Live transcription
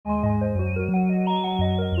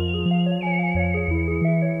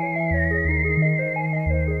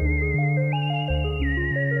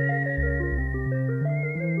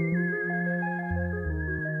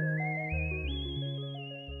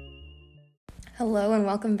Hello and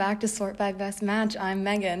welcome back to Sort by Best Match. I'm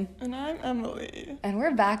Megan. And I'm Emily. And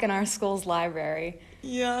we're back in our school's library.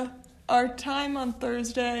 Yeah, our time on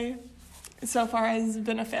Thursday so far has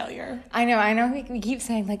been a failure. I know. We keep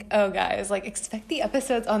saying, like, oh, guys, like, expect the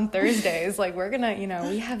episodes on Thursdays. Like, we're gonna,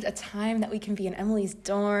 we have a time that we can be in Emily's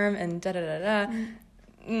dorm and da-da-da-da.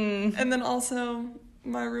 And then also,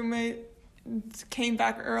 my roommate came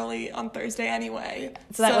back early on Thursday anyway.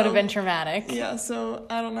 So that would have been traumatic. Yeah, so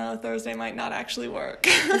I don't know, Thursday might not actually work.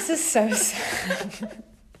 This is so sad.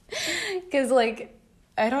 Because, like,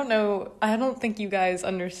 I don't think you guys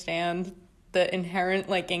understand the inherent,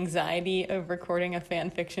 like, anxiety of recording a fan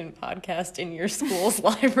fiction podcast in your school's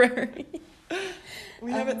library.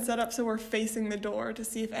 We have it set up so we're facing the door to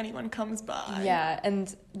see if anyone comes by. Yeah,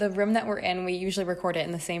 and the room that we're in, we usually record it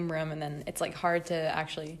in the same room, and then it's, like, hard to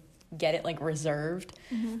actually get it, like, reserved.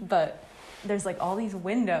 But there's, like, all these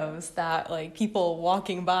windows that, like, people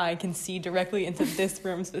walking by can see directly into this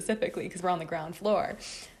room specifically because we're on the ground floor.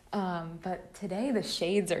 But today the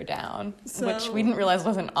shades are down, which we didn't realize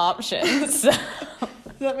was an option. So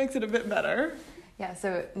that makes it a bit better. Yeah,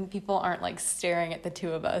 so people aren't, like, staring at the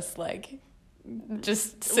two of us, like,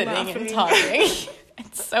 just sitting laughing and talking.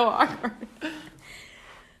 It's so awkward.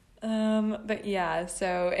 But yeah,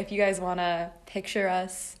 so if you guys want to picture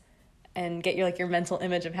us and get your mental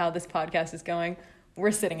image of how this podcast is going,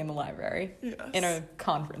 we're sitting in the library. Yes. In a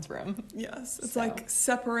conference room. Yes, it's like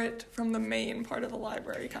separate from the main part of the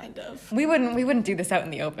library, kind of. We wouldn't do this out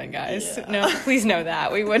in the open, guys. Yeah. No, please know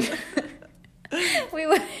that. We wouldn't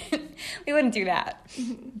do that.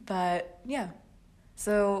 But yeah.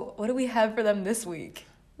 So what do we have for them this week?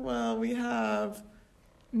 Well, we have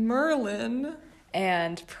Merlin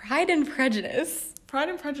and Pride and Prejudice. Pride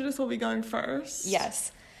and Prejudice will be going first.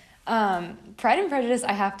 Yes. Pride and Prejudice,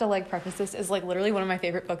 I have to, like, preface this, is, like, literally one of my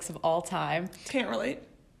favorite books of all time. Can't relate.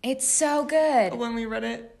 It's so good. When we read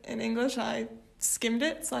it in English, I skimmed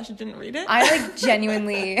it / didn't read it. I, like,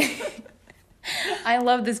 genuinely I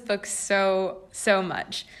love this book so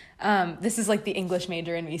much. This is, like, the English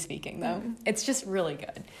major in me speaking, though. It's just really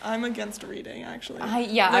good. I'm against reading, actually.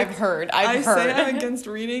 I've heard. I say I'm against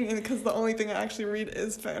reading because the only thing I actually read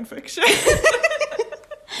is fan fiction.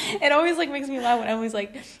 It always, like, makes me laugh when Emily's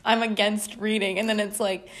like, I'm against reading, and then it's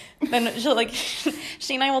like, then she'll, like,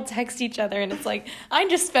 she and I will text each other, and it's like, I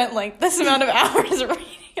just spent, like, this amount of hours reading.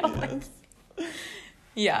 Yes. Like,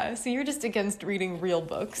 yeah, so you're just against reading real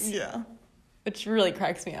books. Yeah. Which really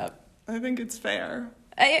cracks me up. I think it's fair.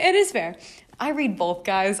 It is fair. I read both,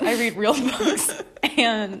 guys. I read real books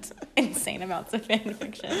and insane amounts of fan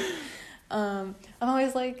fiction. I'm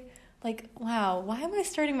always like, wow, why am I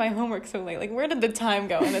starting my homework so late? Like, where did the time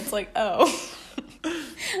go? And it's like, oh,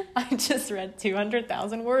 I just read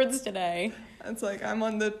 200,000 words today. It's like, I'm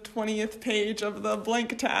on the 20th page of the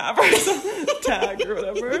blank tab or some tag or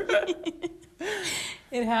whatever.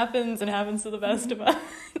 It happens to the best of us.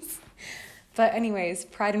 But anyways,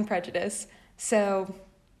 Pride and Prejudice. So,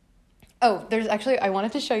 there's actually, I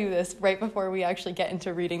wanted to show you this right before we actually get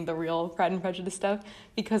into reading the real Pride and Prejudice stuff,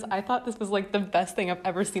 because I thought this was, like, the best thing I've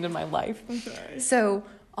ever seen in my life. Okay. So,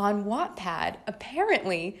 on Wattpad,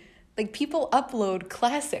 apparently, like, people upload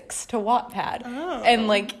classics to Wattpad. Oh. And,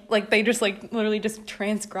 like they just, like, literally just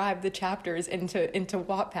transcribe the chapters into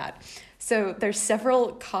Wattpad. So, there's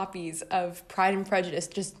several copies of Pride and Prejudice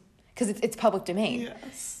just because it's public domain.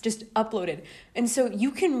 Yes. Just uploaded. And so you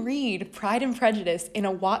can read Pride and Prejudice in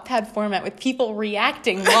a Wattpad format with people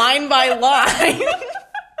reacting line by line.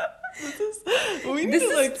 We need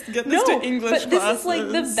to get this to English classes. This is, like,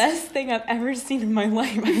 the best thing I've ever seen in my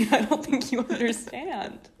life. I mean, I don't think you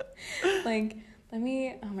understand. Like, oh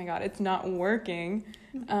my God, it's not working.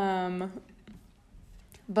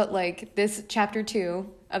 But, like, this chapter 2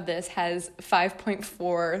 of this has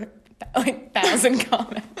 5.4 thousand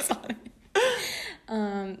comments on it.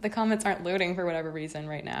 The comments aren't loading for whatever reason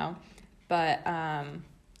right now, but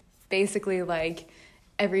basically, like,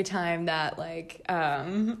 every time that like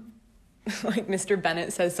Mr.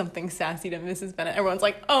 Bennett says something sassy to Mrs. Bennett, everyone's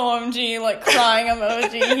like, OMG, like, crying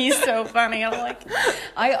emoji, he's so funny. I'm like,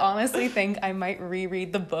 I honestly think I might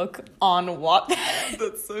reread the book on Wattpad.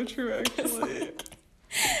 That's so true, actually.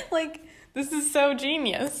 like this is so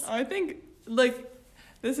genius. I think, like,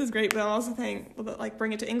 this is great, but I also think, like,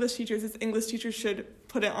 bring it to English teachers, is English teachers should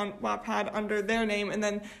put it on Wattpad under their name, and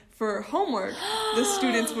then for homework, the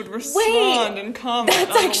students would respond and comment.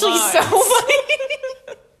 That's actually so funny.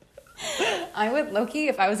 I would, low-key,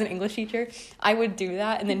 if I was an English teacher, I would do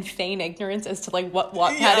that and then feign ignorance as to, like, what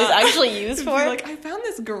Wattpad is actually used for. Like, I found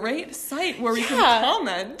this great site where we can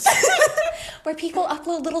comment. Where people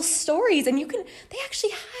upload little stories, and they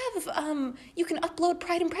actually have, you can upload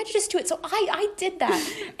Pride and Prejudice to it. So I did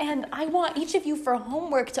that. And I want each of you for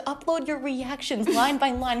homework to upload your reactions line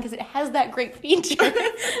by line, because it has that great feature.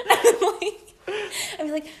 I'd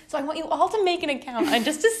be like, so I want you all to make an account, and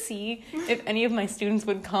just to see if any of my students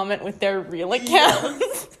would comment with their real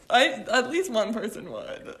accounts. At least one person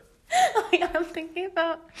would. I'm thinking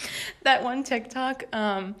about that one TikTok.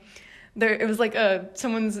 It was like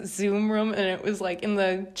someone's Zoom room, and it was like in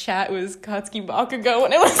the chat it was Katsuki Bakugo,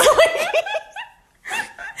 and it was like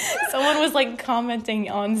someone was like commenting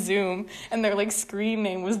on Zoom, and their like screen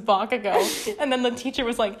name was Bakugo, and then the teacher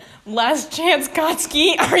was like, "Last chance,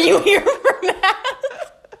 Katsuki, are you here for math?"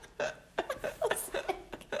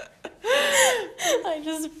 I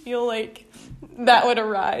just feel like that would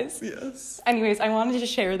arise. Yes. Anyways, I wanted to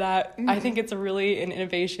share that. I think it's really an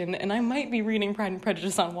innovation, and I might be reading Pride and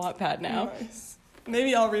Prejudice on Wattpad now. Nice.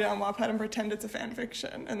 Maybe I'll read it on Wattpad and pretend it's a fan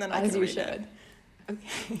fiction, and then I can read it.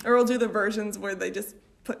 Okay. Or we'll do the versions where they just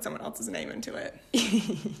put someone else's name into it.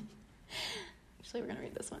 Actually, we're going to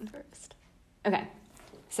read this one first. Okay.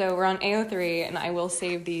 So we're on AO3, and I will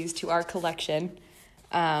save these to our collection.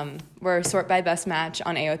 We're sort by best match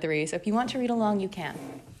on AO3, so if you want to read along, you can.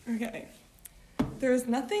 Okay. There is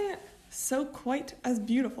nothing so quite as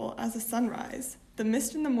beautiful as a sunrise. The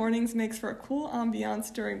mist in the mornings makes for a cool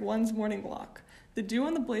ambiance during one's morning walk. The dew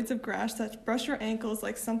on the blades of grass that brush your ankles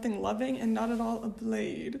like something loving and not at all a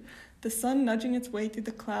blade. The sun nudging its way through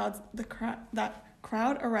the clouds, that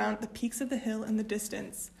crowd around the peaks of the hill in the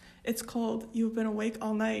distance. It's cold. You've been awake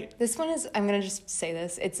all night. This one is, I'm going to just say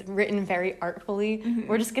this, it's written very artfully. Mm-hmm.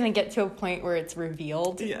 We're just going to get to a point where it's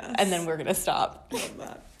revealed, yes, and then we're going to stop. Love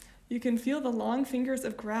that. You can feel the long fingers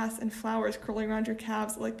of grass and flowers curling around your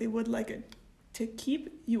calves like they would to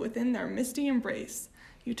keep you within their misty embrace.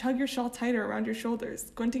 You tug your shawl tighter around your shoulders,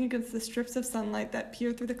 squinting against the strips of sunlight that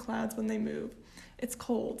peer through the clouds when they move. It's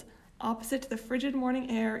cold. Opposite to the frigid morning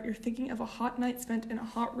air, you're thinking of a hot night spent in a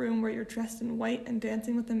hot room where you're dressed in white and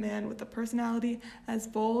dancing with a man with a personality as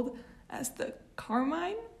bold as the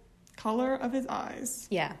carmine color of his eyes.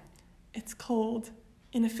 Yeah. It's cold.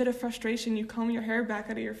 In a fit of frustration, you comb your hair back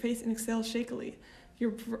out of your face and exhale shakily.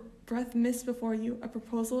 Your breath mists before you, a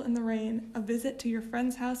proposal in the rain, a visit to your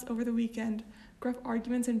friend's house over the weekend, gruff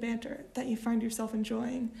arguments and banter that you find yourself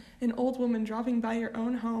enjoying, an old woman dropping by your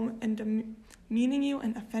own home and demeaning you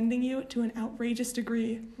and offending you to an outrageous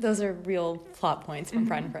degree. Those are real plot points from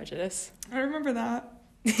Pride and Prejudice. I remember that.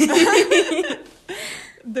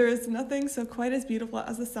 There is nothing so quite as beautiful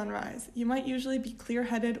as the sunrise. You might usually be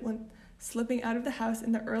clear-headed when slipping out of the house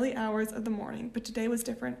in the early hours of the morning, but today was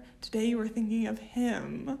different. Today you were thinking of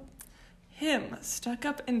him. Him, stuck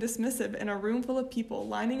up and dismissive in a room full of people,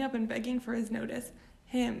 lining up and begging for his notice.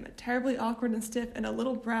 Him, terribly awkward and stiff and a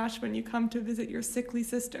little brash when you come to visit your sickly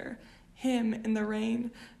sister. Him in the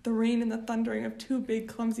rain and the thundering of two big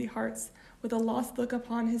clumsy hearts, with a lost look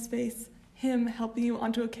upon his face. Him helping you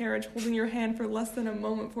onto a carriage, holding your hand for less than a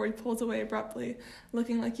moment before he pulls away abruptly,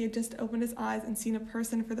 looking like he had just opened his eyes and seen a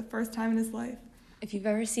person for the first time in his life. If you've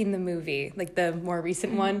ever seen the movie, like the more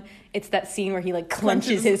recent one, it's that scene where he like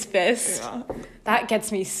clenches his fist. Yeah. That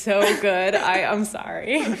gets me so good. I'm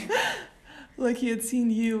sorry. Like he had seen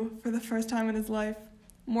you for the first time in his life.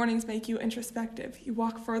 Mornings make you introspective. You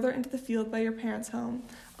walk further into the field by your parents' home,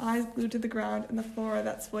 eyes glued to the ground and the flora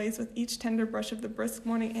that sways with each tender brush of the brisk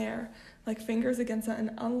morning air, like fingers against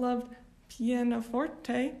an unloved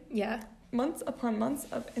pianoforte. Yeah. Months upon months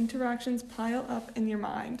of interactions pile up in your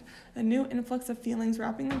mind, a new influx of feelings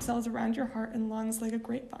wrapping themselves around your heart and lungs like a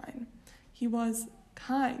grapevine. He was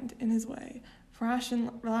kind in his way, brash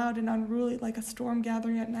and loud and unruly like a storm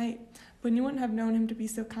gathering at night, but you wouldn't have known him to be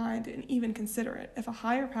so kind and even considerate if a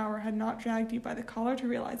higher power had not dragged you by the collar to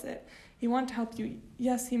realize it. He wanted to help you.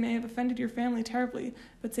 Yes, he may have offended your family terribly,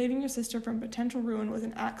 but saving your sister from potential ruin was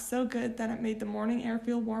an act so good that it made the morning air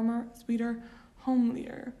feel warmer, sweeter,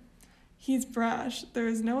 homelier. He's brash. There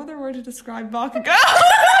is no other word to describe Bakugo.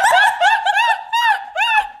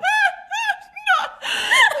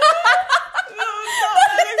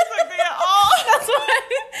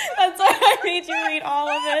 That's why I made you read all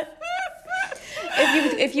of it.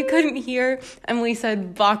 If you couldn't hear, Emily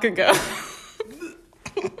said Bakugo.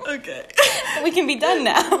 Okay. We can be done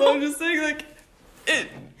now. Well, I'm just saying,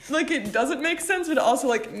 it doesn't make sense, but it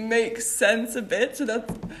also, makes sense a bit, so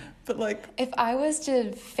that's... but like... If I was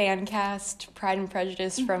to fan cast Pride and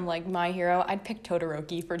Prejudice from, like, My Hero, I'd pick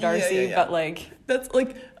Todoroki for Darcy, but, like... That's,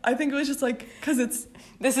 like, I think it was just, like, because it's...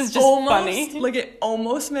 This is just almost, funny. Like, it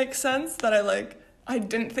almost makes sense that I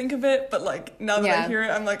didn't think of it, but, like, now that I hear it,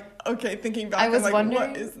 I'm like, okay, thinking back, I'm like,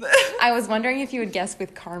 what is this? I was wondering if you would guess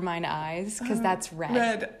with carmine eyes, because that's red.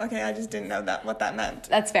 Red. Okay, I just didn't know what that meant.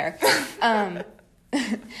 That's fair.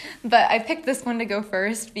 But I picked this one to go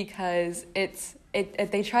first because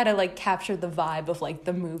they try to, like, capture the vibe of, like,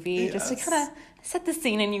 the movie, just to kind of set the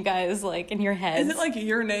scene in you guys, like, in your heads. Is it, like,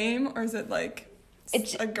 your name, or is it, like,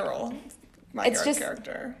 it's a girl? It's just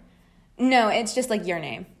character. No, it's just, like, your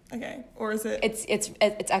name. Okay, or is it?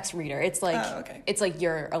 It's ex-reader. It's like It's like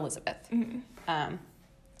you're Elizabeth. Mm-hmm.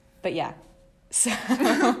 But yeah, so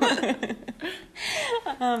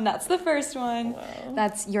that's the first one. Wow.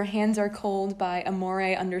 That's Your Hands Are Cold by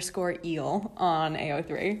Amore_eel on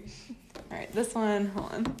AO3. All right, this one.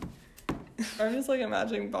 Hold on. I'm just like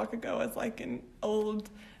imagining Bakugo as like an old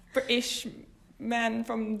British man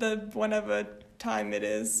from the whenever time it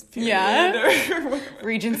is. Period, yeah. Or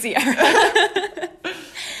Regency era.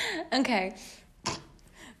 Okay,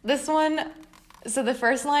 this one, so the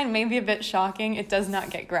first line may be a bit shocking. It does not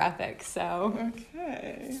get graphic, so.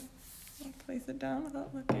 Okay, I'll place it down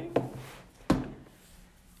without looking.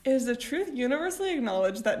 It is the truth universally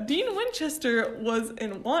acknowledged that Dean Winchester was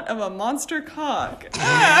in want of a monster cock.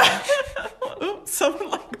 Oops, someone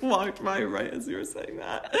like walked by right as you were saying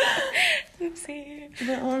that. Oopsie.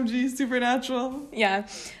 The OMG supernatural. Yeah.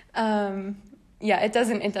 Yeah, it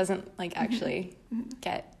doesn't like actually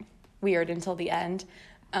get weird until the end.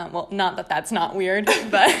 Well, not that that's not weird,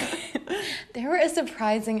 but there were a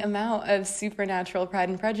surprising amount of supernatural Pride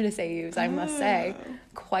and Prejudice AUs, I must say.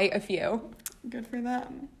 Quite a few. Good for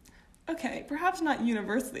them. Okay, perhaps not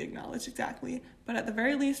universally acknowledged exactly, but at the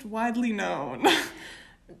very least widely known.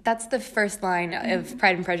 That's the first line of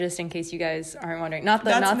Pride and Prejudice, in case you guys aren't wondering.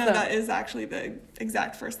 That is actually the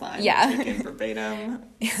exact first line. Yeah. Taken verbatim.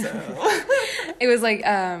 So. It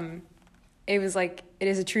was like, it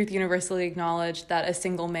is a truth universally acknowledged that a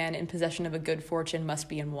single man in possession of a good fortune must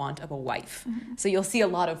be in want of a wife. Mm-hmm. So you'll see a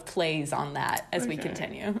lot of plays on that as we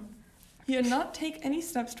continue. He did not take any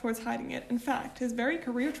steps towards hiding it. In fact, his very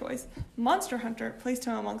career choice, Monster Hunter, placed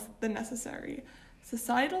him amongst the necessary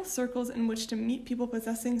societal circles in which to meet people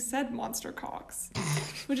possessing said monster cocks,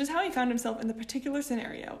 which is how he found himself in the particular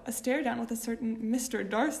scenario, a stare down with a certain Mr.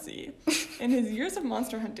 Darcy. In his years of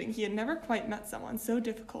monster hunting, he had never quite met someone so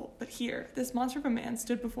difficult, but here, this monster of a man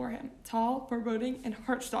stood before him, tall, foreboding, and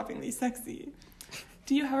heart-stoppingly sexy.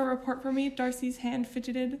 Do you have a report for me? Darcy's hand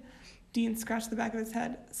fidgeted. Dean scratched the back of his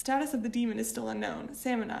head. Status of the demon is still unknown.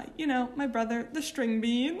 Sam and I, my brother, the string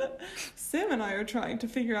bean. Sam and I are trying to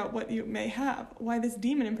figure out what you may have, why this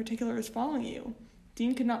demon in particular is following you.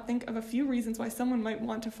 Dean could not think of a few reasons why someone might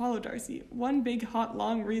want to follow Darcy. One big, hot,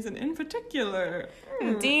 long reason in particular.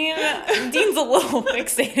 Dean's a little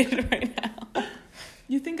fixated right now.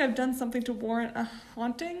 You think I've done something to warrant a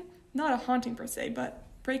haunting? Not a haunting per se, but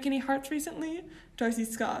break any hearts recently? Darcy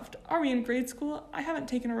scoffed. Are we in grade school? I haven't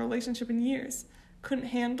taken a relationship in years. Couldn't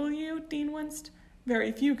handle you? Dean winced.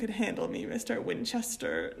 Very few could handle me, Mr.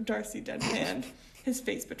 Winchester, Darcy deadpanned, his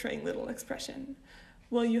face betraying little expression.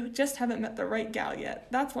 Well, you just haven't met the right gal yet.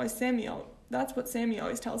 That's what Sammy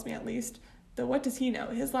always tells me, at least. Though what does he know?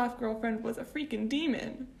 His last girlfriend was a freaking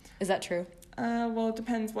demon. Is that true? Well, it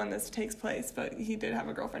depends when this takes place, but he did have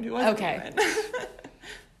a girlfriend who was a demon.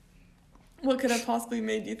 What could have possibly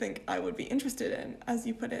made you think I would be interested in, as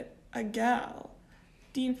you put it, a gal?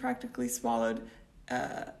 Dean practically swallowed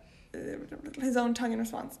his own tongue in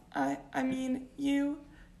response. I mean, you?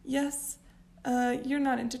 Yes? You're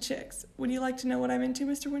not into chicks. Would you like to know what I'm into,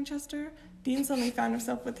 Mr. Winchester? Dean suddenly found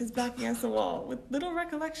himself with his back against the wall, with little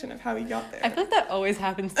recollection of how he got there. I feel like that always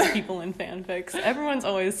happens to people in fanfics. Everyone's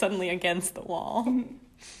always suddenly against the wall.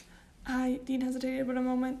 Dean hesitated but a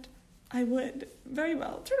moment. I would. Very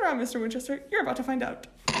well. Turn around, Mr. Winchester. You're about to find out.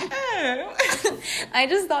 Oh. I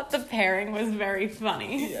just thought the pairing was very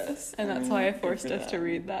funny. Yes. And that's why I forced us to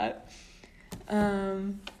read that. Let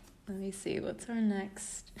me see. What's our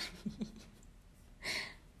next?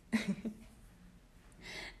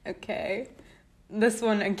 Okay. This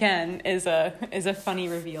one, again, is a funny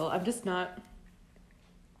reveal. I'm just not...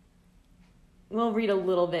 We'll read a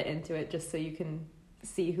little bit into it just so you can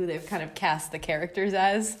see who they've kind of cast the characters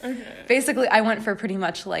as. Okay. Basically, I went for pretty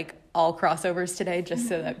much like all crossovers today just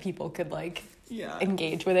so that people could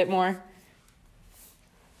engage with it more.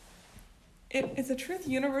 It is a truth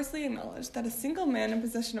universally acknowledged that a single man in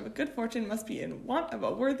possession of a good fortune must be in want of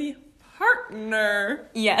a worthy partner.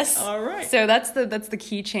 Yes. All right. So that's the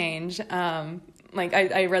key change. like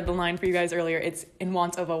I read the line for you guys earlier, it's in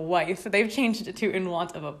want of a wife. They've changed it to in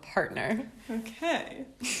want of a partner. Okay.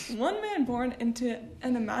 One man born into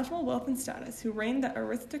an imaginable wealth and status who reigned the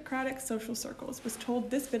aristocratic social circles was told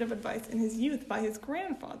this bit of advice in his youth by his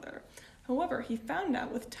grandfather. However, he found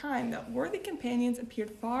out with time that worthy companions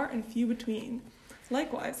appeared far and few between.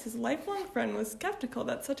 Likewise, his lifelong friend was skeptical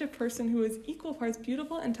that such a person who was equal parts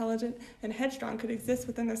beautiful, intelligent, and headstrong could exist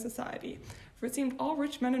within their society, for it seemed all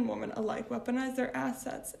rich men and women alike weaponized their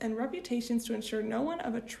assets and reputations to ensure no one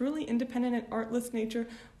of a truly independent and artless nature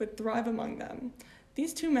would thrive among them.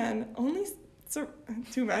 These two men only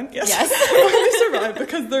survived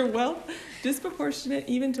because their wealth, disproportionate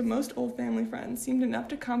even to most old family friends, seemed enough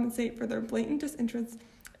to compensate for their blatant disinterest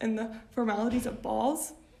in the formalities of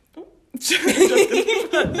balls. It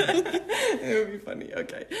would be funny,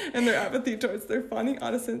 okay. And their apathy towards their fawning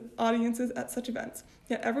audiences at such events.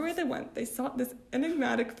 Yet everywhere they went, they sought this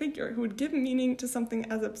enigmatic figure who would give meaning to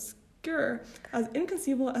something as obscure, as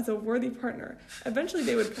inconceivable as a worthy partner. Eventually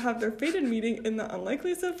they would have their fated meeting in the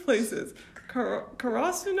unlikeliest of places,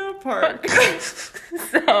 Karasuno Park.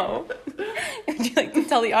 So, would you like to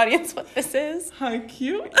tell the audience what this is?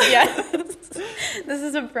 Haikyuu? Yes. This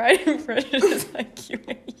is a Pride and Prejudice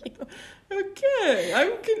Haikyuu. Okay,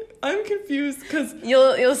 I'm confused because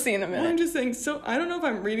you'll see in a minute. I'm just saying. So I don't know if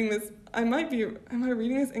I'm reading this. Am I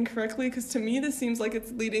reading this incorrectly? Because to me this seems like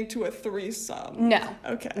it's leading to a threesome. No.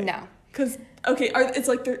 Okay. No. Because it's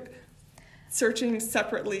like they're searching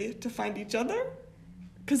separately to find each other.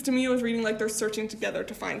 Because to me it was reading like they're searching together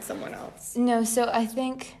to find someone else. No. So I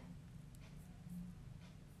think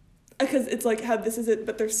because it's like how this is it,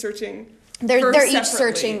 but they're searching. They're each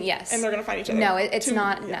searching, yes. And they're going to find each other. No, it's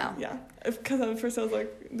not, yeah, no. Yeah. Because at first I was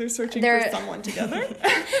like, they're searching for someone together.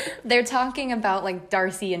 They're talking about, like,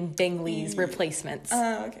 Darcy and Bingley's replacements.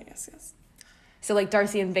 Okay, yes. So, like,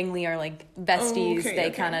 Darcy and Bingley are, like, besties. Okay, they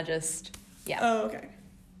kind of just, yeah. Oh, okay.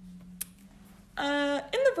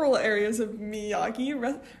 In the rural areas of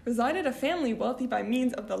Miyagi resided a family wealthy by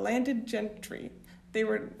means of the landed gentry. They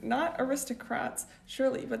were not aristocrats,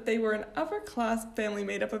 surely, but they were an upper-class family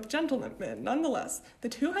made up of gentlemen, nonetheless. The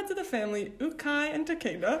two heads of the family, Ukai and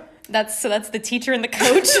Takeda. That's the teacher and the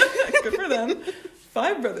coach. Good for them.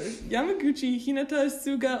 5 brothers, Yamaguchi, Hinata,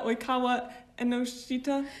 Suga, Oikawa, and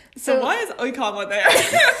Noshita. So why is Oikawa there?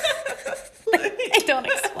 I don't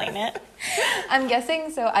explain it. I'm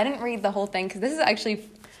guessing, so I didn't read the whole thing, because this is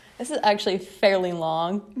actually fairly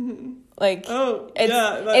long. Mm-hmm. Like,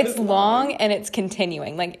 it's long and it's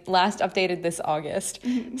continuing. Like, last updated this August.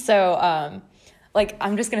 Mm-hmm. So, like,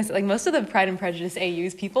 I'm just going to say, like, most of the Pride and Prejudice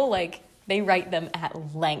AUs, people, like, they write them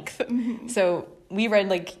at length. Mm-hmm. So, we read,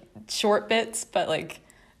 like, short bits, but, like,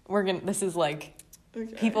 this is, like,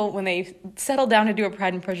 people, when they settle down to do a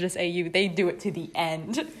Pride and Prejudice AU, they do it to the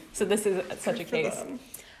end. So, this is such a case.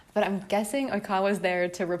 But I'm guessing Oikawa's there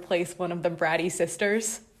to replace one of the bratty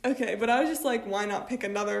sisters. Okay, but I was just like, why not pick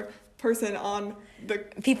another person on the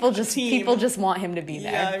people team? Just want him to be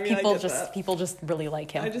there. Yeah, I mean, people just really like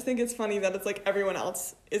him. I just think it's funny that it's like everyone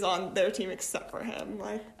else is on their team except for him.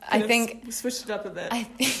 Like, I think switched it up a bit.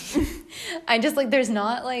 I just like there's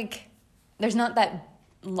not that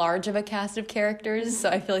large of a cast of characters, so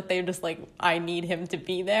I feel like they're just like, I need him to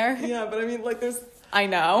be there. Yeah, but I mean, like, I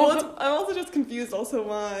know. Well, I'm also just confused also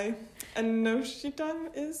why Enoshita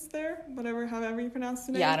is there, however you pronounce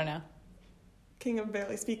the name. Yeah, I don't know. King of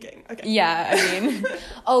Barely Speaking. Okay. Yeah, I mean,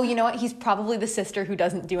 oh, you know what? He's probably the sister who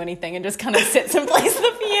doesn't do anything and just kind of sits and plays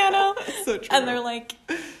the piano. So true. And they're like,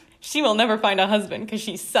 she will never find a husband because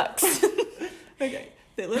she sucks. Okay.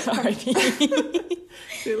 They lived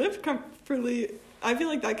comfortably. I feel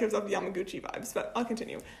like that gives off Yamaguchi vibes, but I'll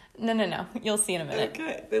continue. No. You'll see in a minute.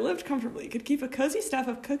 Okay. They lived comfortably, could keep a cozy staff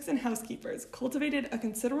of cooks and housekeepers, cultivated a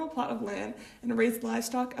considerable plot of land, and raised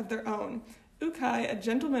livestock of their own. Ukai, a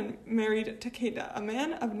gentleman, married Takeda, a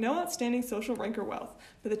man of no outstanding social rank or wealth,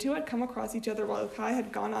 but the two had come across each other while Ukai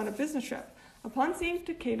had gone on a business trip. Upon seeing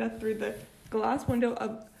Takeda through the glass window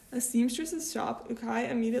of a seamstress's shop,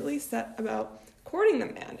 Ukai immediately set about courting the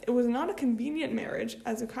man. It was not a convenient marriage,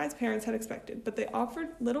 as Ukai's parents had expected, but they offered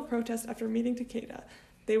little protest after meeting Takeda.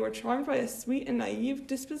 They were charmed by his sweet and naive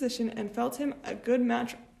disposition and felt him a good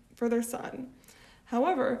match for their son.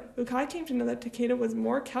 However, Ukai came to know that Takeda was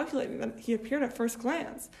more calculating than he appeared at first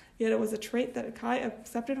glance, yet it was a trait that Ukai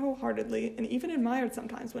accepted wholeheartedly and even admired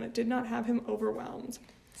sometimes when it did not have him overwhelmed.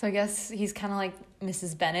 So I guess he's kind of like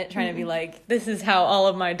Mrs. Bennet, trying to be like, this is how all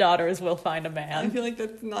of my daughters will find a man. I feel like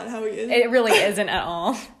that's not how he is. It really isn't at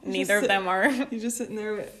all. Neither of them are. He's just sitting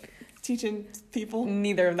there teaching people.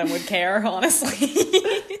 Neither of them would care,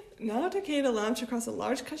 honestly. Now Takeda lounged across a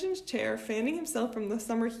large cushioned chair, fanning himself from the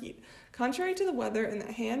summer heat. Contrary to the weather, in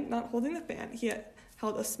the hand not holding the fan, he had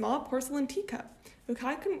held a small porcelain teacup.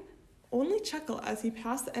 Ukai could only chuckle as he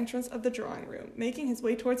passed the entrance of the drawing room, making his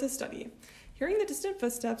way towards his study. Hearing the distant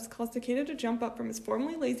footsteps caused Takeda to jump up from his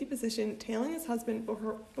formerly lazy position, tailing his husband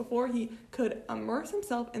before he could immerse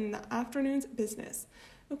himself in the afternoon's business.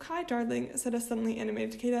 Ukai, darling, said a suddenly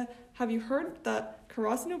animated Takeda, have you heard that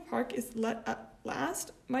Karasuno Park is let at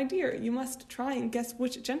last? My dear, you must try and guess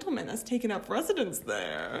which gentleman has taken up residence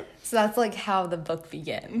there. So that's like how the book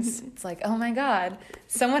begins. It's like, oh my god,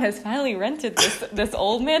 someone has finally rented this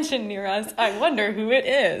old mansion near us. I wonder who it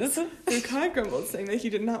is. Ukai grumbled, saying that he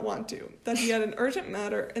did not want to, that he had an urgent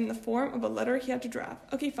matter in the form of a letter he had to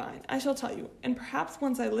draft. Okay, fine, I shall tell you, and perhaps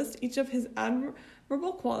once I list each of his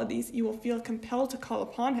admirable qualities, you will feel compelled to call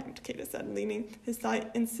upon him, Takeda said, leaning his thigh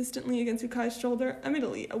insistently against Ukai's shoulder,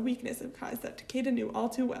 admittedly a weakness of Ukai's that Takeda knew all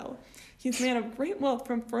too well. He is a man of great wealth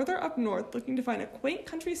from further up north, looking to find a quaint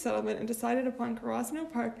country settlement, and decided upon Karasuno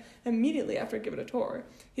Park immediately after giving it a tour.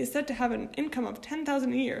 He is said to have an income of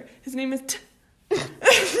 10,000 a year. His name is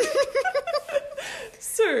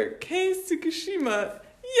Sir Kei Tsukushima.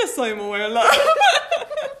 Yes, I am aware, love.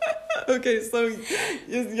 Okay, so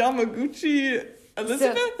is Yamaguchi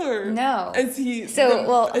Elizabeth or no? Is he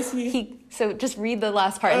So just read the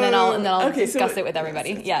last part and then I'll discuss it with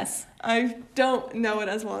everybody. Yes. I don't know it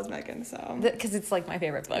as well as Megan, so because it's like my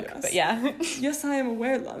favorite book. Yes. But yeah. Yes, I am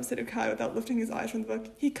aware, love, said Ukai without lifting his eyes from the book.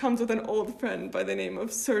 He comes with an old friend by the name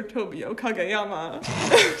of Sir Tobio Kageyama.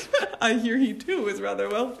 I hear he too is rather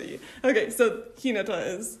wealthy. Okay, so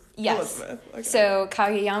Hinata is Elizabeth. Okay. So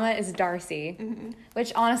Kageyama is Darcy,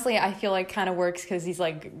 which honestly I feel like kind of works because he's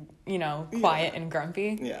like, quiet and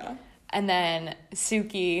grumpy. Yeah. And then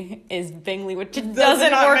Suki is Bingley, which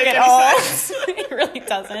doesn't work at all. It really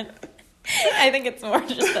doesn't. I think it's more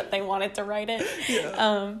just that they wanted to write it.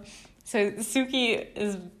 Yeah. So Suki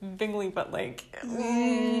is Bingley, but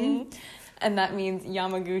and that means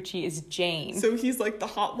Yamaguchi is Jane. So he's like the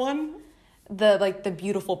hot one? The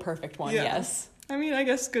beautiful, perfect one, yes. I mean, I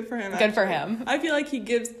guess good for him. Good for him. I feel like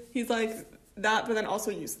he's like that, but then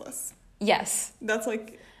also useless. Yes. That's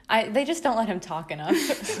like... they just don't let him talk enough.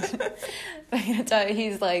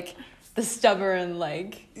 He's like the stubborn,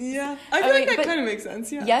 like... Yeah. I feel like that kind of makes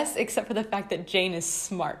sense, yeah. Yes, except for the fact that Jane is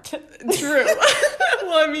smart. True.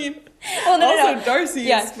 Well, I mean... No.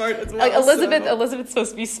 Darcy is smart as well. Like, Elizabeth's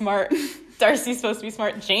supposed to be smart. Darcy's supposed to be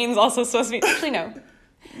smart. Jane's also supposed to be... Actually, no.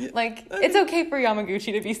 Yeah. It's okay for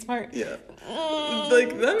Yamaguchi to be smart. Yeah.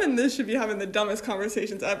 Like, them and this should be having the dumbest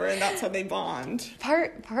conversations ever, and that's how they bond.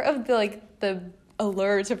 Part of the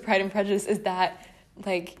allure to Pride and Prejudice is that,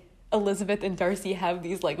 Elizabeth and Darcy have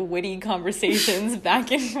these, witty conversations back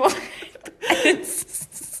and forth.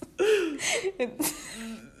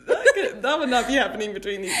 That would not be happening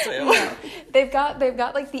between these two. No. They've got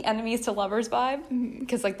the enemies to lovers vibe,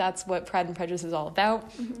 because that's what Pride and Prejudice is all about.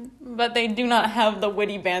 But they do not have the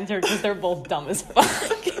witty banter because they're both dumb as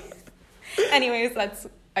fuck. Anyways,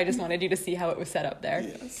 I just wanted you to see how it was set up there.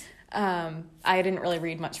 Yes. I didn't really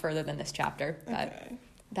read much further than this chapter, but okay.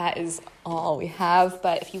 That is all we have.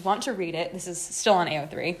 But if you want to read it, this is still on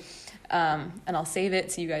AO3, and I'll save it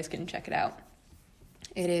so you guys can check it out.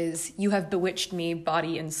 It is "You Have Bewitched Me,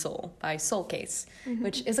 Body and Soul" by Soulcase,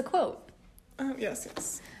 which is a quote.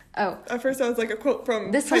 Yes. Oh. At first I was like a quote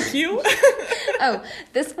from this Haikyuu.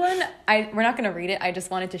 This one, we're not going to read it. I just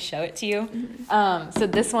wanted to show it to you. So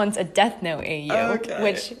this one's a Death Note AU,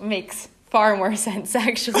 which makes far more sense,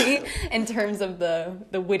 actually, in terms of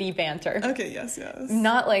the witty banter. Okay, yes.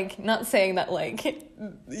 Not saying that,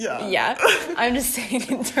 Yeah. I'm just saying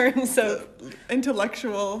in terms of...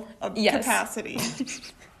 intellectual capacity.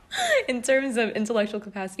 In terms of intellectual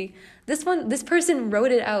capacity, this person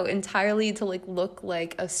wrote it out entirely to look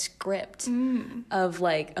like a script of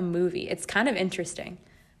a movie. It's kind of interesting.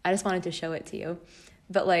 I just wanted to show it to you,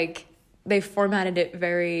 but they formatted it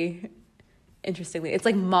very interestingly. It's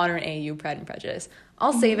modern AU Pride and Prejudice.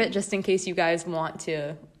 I'll save it just in case you guys want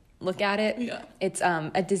to look at it. Yeah. It's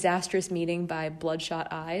A Disastrous Meeting by Bloodshot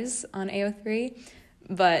Eyes on AO3,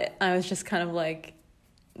 but I was just kind of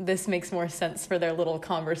this makes more sense for their little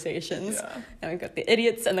conversations. Yeah. And we've got the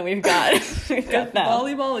idiots, and then we've got that.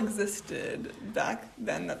 Volleyball existed back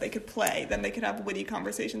then that they could play, then they could have witty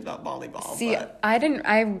conversations about volleyball. See,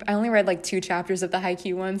 I only read 2 chapters of the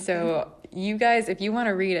Haikyuu one, so you guys, if you want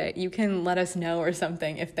to read it, you can let us know or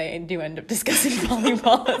something if they do end up discussing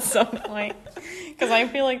volleyball at some point. Because I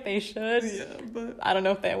feel like they should. Yeah, but I don't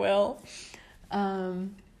know if they will.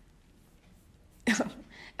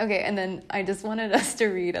 Okay, and then I just wanted us to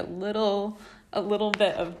read a little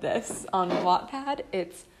bit of this on Wattpad.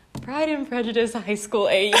 It's Pride and Prejudice High School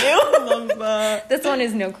AU. Love that. This one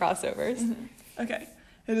is no crossovers. Mm-hmm. Okay.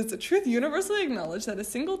 It is the truth universally acknowledged that a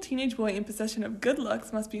single teenage boy in possession of good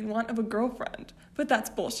looks must be in want of a girlfriend. But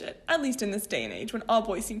that's bullshit, at least in this day and age when all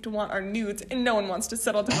boys seem to want our nudes and no one wants to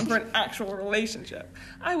settle down for an actual relationship.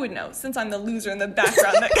 I would know, since I'm the loser in the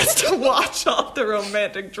background that gets to watch all the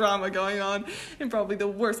romantic drama going on in probably the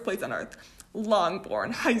worst place on earth,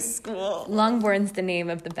 Longbourn High School. Longbourn's the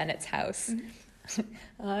name of the Bennett's house.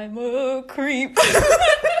 I'm a creep.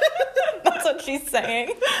 That's what she's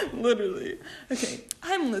saying. Literally. Okay,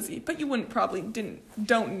 I'm Lizzie, but you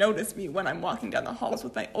don't notice me when I'm walking down the halls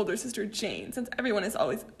with my older sister Jane, since everyone is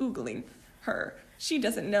always oogling her. She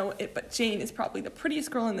doesn't know it, but Jane is probably the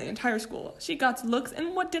prettiest girl in the entire school. She got looks,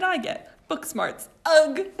 and what did I get? Book smarts.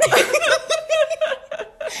 Ugh.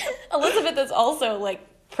 Elizabeth is also, like,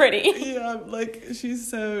 pretty. Yeah, like, she's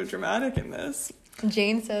so dramatic in this.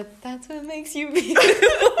 Jane said, that's what makes you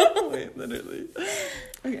beautiful. Wait, literally.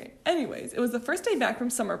 Okay, anyways, it was the first day back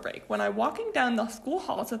from summer break when I'm walking down the school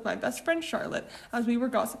halls with my best friend Charlotte as we were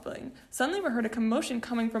gossiping. Suddenly we heard a commotion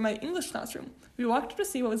coming from my English classroom. We walked up to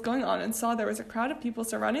see what was going on and saw there was a crowd of people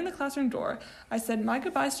surrounding the classroom door. I said my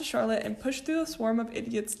goodbyes to Charlotte and pushed through the swarm of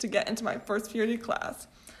idiots to get into my first period class.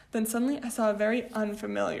 Then suddenly I saw a very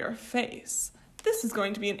unfamiliar face. This is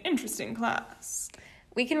going to be an interesting class.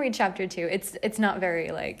 We can read chapter 2. It's not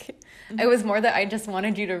very, like... It was more that I just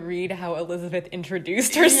wanted you to read how Elizabeth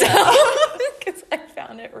introduced herself. Because I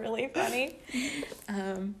found it really funny.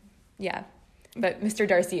 Yeah. But Mr.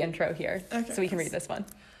 Darcy intro here. Okay, so we can read this one.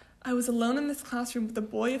 I was alone in this classroom with a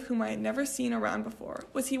boy of whom I had never seen around before.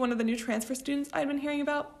 Was he one of the new transfer students I had been hearing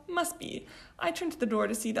about? Must be. I turned to the door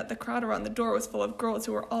to see that the crowd around the door was full of girls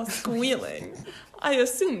who were all squealing. I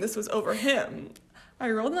assumed this was over him. I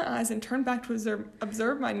rolled my eyes and turned back to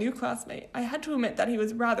observe my new classmate. I had to admit that he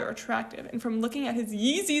was rather attractive, and from looking at his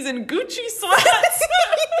Yeezys and Gucci sweats,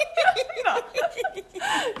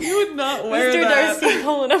 you would not wear Mr. that. Mr. Darcy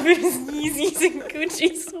pulling up his Yeezys and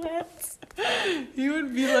Gucci sweats. He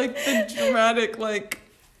would be like the dramatic, like,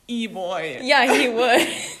 e-boy. Yeah, he would.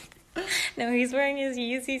 No, he's wearing his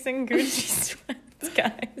Yeezys and Gucci sweats,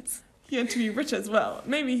 guys. He had to be rich as well.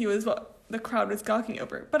 Maybe he was what the crowd was gawking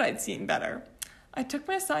over, but I'd seen better. I took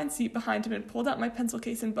my assigned seat behind him and pulled out my pencil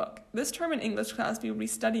case and book. This term in English class, we would be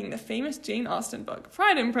studying the famous Jane Austen book,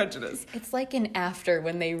 Pride and Prejudice. It's like an after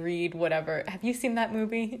when they read whatever. Have you seen that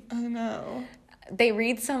movie? I know. They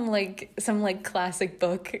read some classic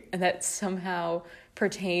book that somehow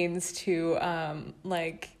pertains to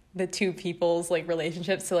the two people's like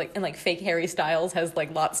relationships. So and fake Harry Styles has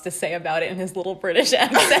like lots to say about it in his little British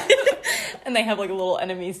accent. And they have like a little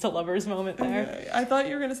enemies to lovers moment there. Okay. I thought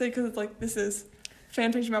you were gonna say, because it's like this is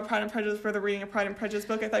fan fiction about Pride and Prejudice where they're reading a Pride and Prejudice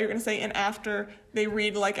book. I thought you were gonna say and after they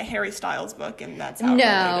read like a Harry Styles book, and that's how.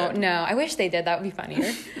 No. I wish they did. That would be funnier.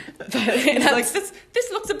 But it's like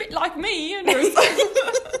this looks a bit like me, and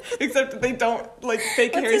except that they don't like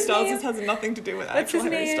fake Harry Styles. This has nothing to do with actual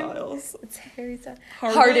Harry Styles. It's Harry Styles.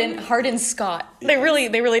 Harden Scott. Yes. They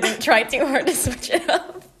really didn't try too hard to switch it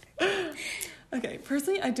up. Okay,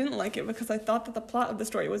 personally, I didn't like it because I thought that the plot of the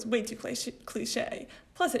story was way too cliche.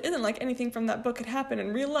 Plus, it isn't like anything from that book could happen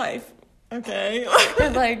in real life. Okay.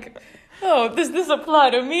 They're like, oh, does this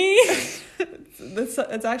apply to me?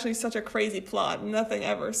 It's actually such a crazy plot. Nothing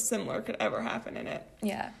ever similar could ever happen in it.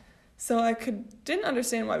 Yeah. So I didn't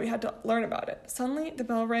understand why we had to learn about it. Suddenly, the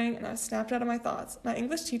bell rang, and I snapped out of my thoughts. My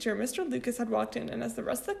English teacher, Mr. Lucas, had walked in, and as the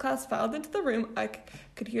rest of the class filed into the room, I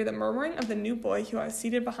could hear the murmuring of the new boy who I was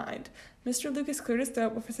seated behind. Mr. Lucas cleared his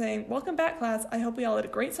throat before saying, "Welcome back, class. I hope we all had a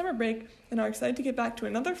great summer break and are excited to get back to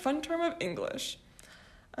another fun term of English."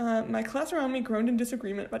 My class around me groaned in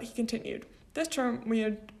disagreement, but he continued. This term, we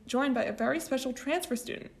are joined by a very special transfer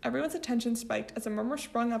student. Everyone's attention spiked as a murmur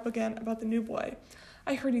sprung up again about the new boy.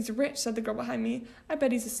 "I heard he's rich," said the girl behind me. "I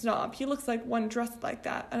bet he's a snob. He looks like one dressed like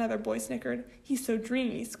that." Another boy snickered. "He's so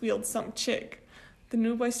dreamy," squealed some chick. The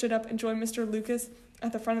new boy stood up and joined Mr. Lucas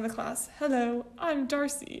at the front of the class. "Hello, I'm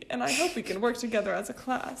Darcy, and I hope we can work together as a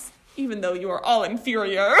class, even though you are all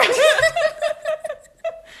inferior."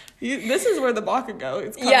 This is where the Bakugo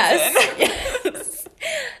comes in. Yes.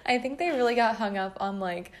 I think they really got hung up on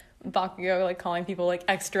like Bakugo like calling people like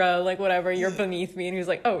extra, like whatever, you're beneath me, and he was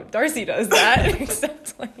like, oh, Darcy does that.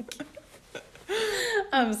 Except like,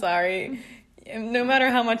 I'm sorry, no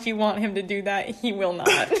matter how much you want him to do that, he will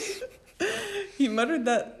not. He muttered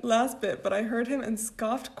that last bit, but I heard him and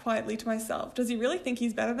scoffed quietly to myself. Does he really think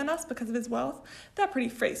he's better than us because of his wealth? That pretty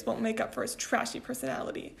face won't make up for his trashy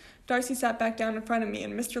personality. Darcy sat back down in front of me,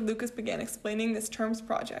 and Mr. Lucas began explaining this term's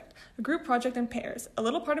project. A group project in pairs. A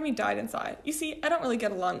little part of me died inside. You see, I don't really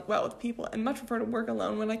get along well with people, and much prefer to work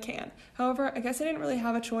alone when I can. However, I guess I didn't really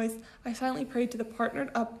have a choice. I silently prayed to be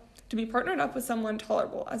partnered up with someone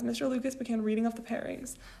tolerable, as Mr. Lucas began reading off the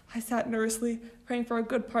pairings. I sat nervously, praying for a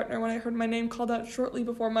good partner when I heard my name called out shortly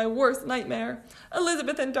before my worst nightmare.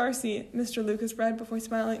 Elizabeth and Darcy, Mr. Lucas read before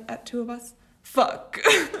smiling at two of us. Fuck.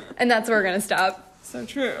 And that's where we're gonna stop. So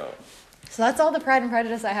true. So that's all the Pride and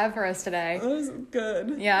Prejudice I have for us today. That was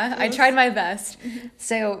good. Yeah, I tried my best.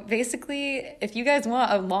 So basically, if you guys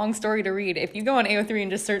want a long story to read, if you go on AO3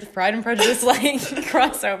 and just search Pride and Prejudice like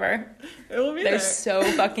crossover, it will be there's there. so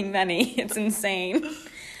fucking many. It's insane.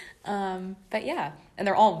 But yeah, and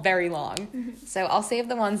they're all very long. So I'll save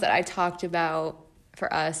the ones that I talked about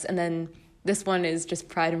for us, and then this one is just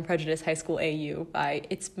Pride and Prejudice High School AU by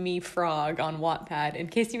It's Me Frog on Wattpad, in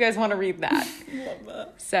case you guys want to read that. Love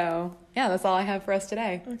that. So, yeah, that's all I have for us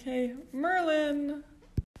today. Okay, Merlin.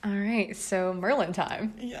 All right, so Merlin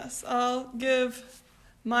time. Yes, I'll give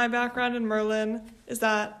my background in Merlin is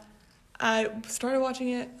that I started watching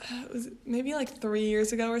it was maybe like 3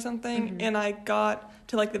 years ago or something, and I got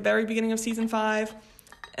to like the very beginning of season 5,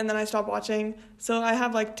 and then I stopped watching. So I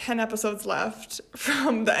have like 10 episodes left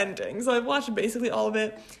from the ending. So I've watched basically all of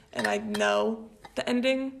it, and I know the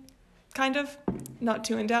ending, kind of, not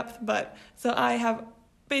too in depth, but so I have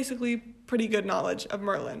basically pretty good knowledge of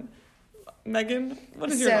Merlin. Megan, what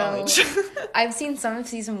is your knowledge? I've seen some of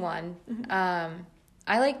season 1. I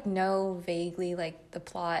like know vaguely like the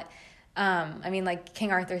plot. I mean, like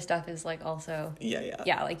King Arthur stuff is like also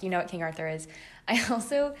yeah, like you know what King Arthur is.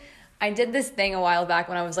 I did this thing a while back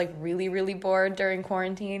when I was like really, really bored during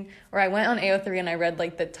quarantine, where I went on AO3 and I read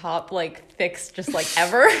like the top like fics just like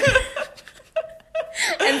ever.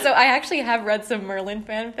 And so I actually have read some Merlin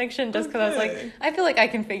fan fiction just because I was like, I feel like I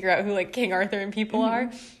can figure out who like King Arthur and people are.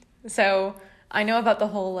 So I know about the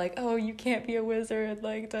whole like, oh, you can't be a wizard,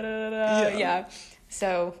 like da da da da. Yeah.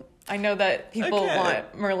 So I know that people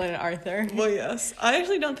want Merlin and Arthur. Well, yes. I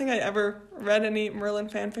actually don't think I ever read any Merlin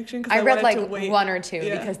fan fiction because I read like one or two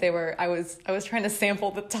because they were. I was trying to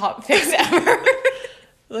sample the top fics ever.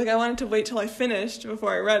 Like I wanted to wait till I finished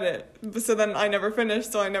before I read it, so then I never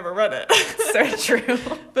finished, so I never read it. So true.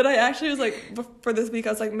 But I actually was like, for this week,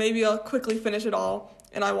 I was like, maybe I'll quickly finish it all,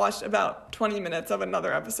 and I watched about 20 minutes of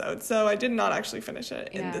another episode, so I did not actually finish it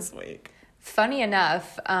in this week. Funny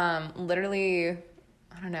enough, literally,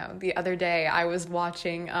 I don't know, the other day I was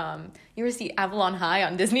watching, you ever see Avalon High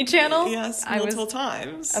on Disney Channel? Yes, multiple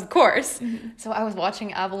times. Of course. So I was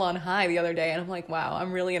watching Avalon High the other day, and I'm like, wow,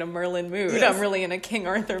 I'm really in a Merlin mood. Yes. I'm really in a King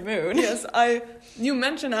Arthur mood. Yes, you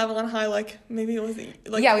mentioned Avalon High, like, maybe it was,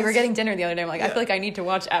 like... Yeah, we were getting dinner the other day. I'm like, I feel like I need to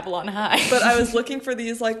watch Avalon High. But I was looking for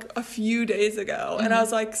these, like, a few days ago, and I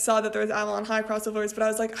was like, saw that there was Avalon High crossovers, but I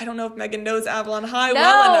was like, I don't know if Megan knows Avalon High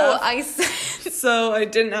well enough. So I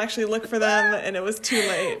didn't actually look for them, and it was too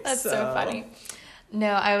late. That's so funny. No,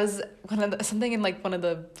 I was something in like one of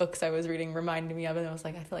the books I was reading reminded me of it, and I was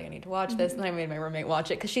like, I feel like I need to watch this, and I made my roommate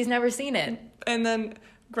watch it because she's never seen it. And then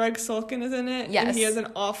Greg Sulkin is in it. Yes, and he has an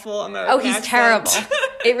awful American accent. He's terrible.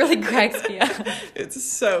 It really cracks me up. It's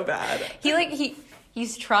so bad.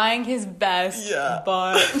 He's trying his best,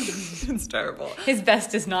 but it's terrible. His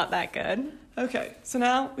best is not that good. Okay, so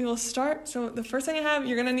now we will start. So the first thing I have,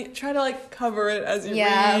 you're gonna try to like cover it as you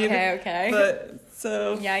read. Yeah. Okay. But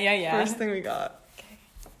so yeah. First thing we got.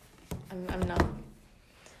 I'm not.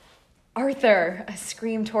 Arthur! A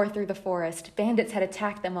scream tore through the forest. Bandits had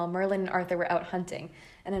attacked them while Merlin and Arthur were out hunting,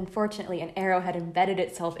 and unfortunately an arrow had embedded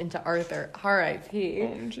itself into Arthur. R.I.P.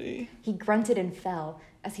 OMG. He grunted and fell.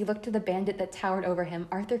 As he looked to the bandit that towered over him,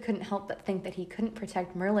 Arthur couldn't help but think that he couldn't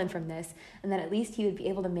protect Merlin from this, and that at least he would be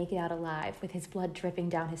able to make it out alive, with his blood dripping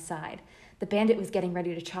down his side. The bandit was getting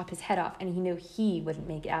ready to chop his head off, and he knew he wouldn't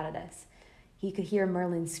make it out of this. He could hear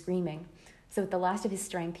Merlin screaming. So with the last of his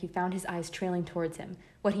strength, he found his eyes trailing towards him.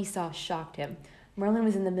 What he saw shocked him. Merlin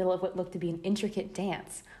was in the middle of what looked to be an intricate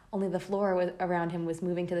dance, only the floor around him was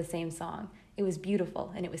moving to the same song. It was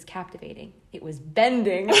beautiful, and it was captivating. It was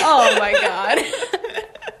bending. Oh, my God.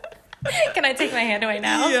 Can I take my hand away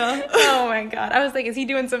now? Yeah. Oh, my God. I was like, is he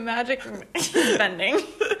doing some magic? He's bending.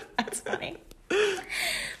 That's funny.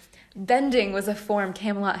 Bending was a form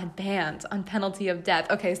Camelot had banned on penalty of death.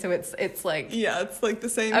 Okay, so it's like... Yeah, it's like the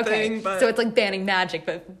same thing, but... So it's like banning magic,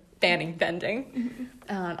 but banning bending.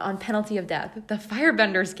 On penalty of death, the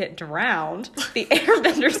firebenders get drowned, the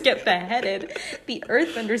airbenders get beheaded, the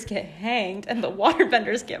earthbenders get hanged, and the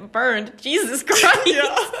waterbenders get burned. Jesus Christ!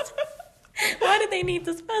 Yeah. Why did they need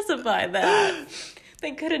to specify that?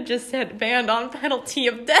 They could have just said banned on penalty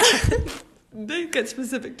of death. They get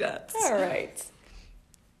specific deaths. All right.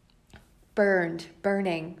 Burned,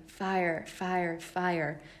 burning, fire, fire,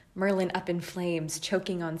 fire. Merlin up in flames,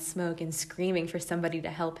 choking on smoke and screaming for somebody to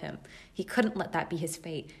help him. He couldn't let that be his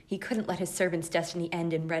fate. He couldn't let his servant's destiny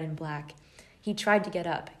end in red and black. He tried to get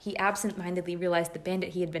up. He absent-mindedly realized the bandit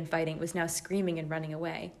he had been fighting was now screaming and running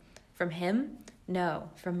away. From him? No,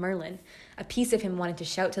 from Merlin. A piece of him wanted to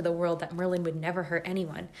shout to the world that Merlin would never hurt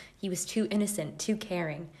anyone. He was too innocent, too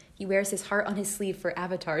caring. He wears his heart on his sleeve for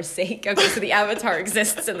Avatar's sake. Okay, so the Avatar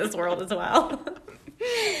exists in this world as well.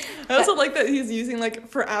 I also like that he's using, like,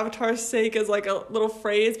 for Avatar's sake as, like, a little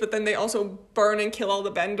phrase, but then they also burn and kill all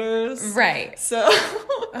the benders. Right. So.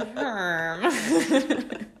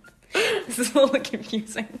 This is a little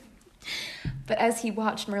confusing. But as he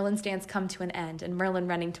watched Merlin's dance come to an end, and Merlin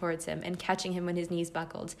running towards him and catching him when his knees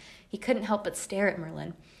buckled, he couldn't help but stare at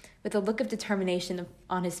Merlin. With a look of determination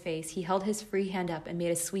on his face, he held his free hand up and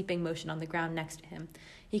made a sweeping motion on the ground next to him.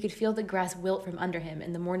 He could feel the grass wilt from under him,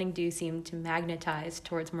 and the morning dew seemed to magnetize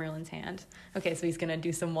towards Merlin's hand. Okay, so he's going to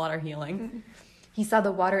do some water healing. Mm-hmm. He saw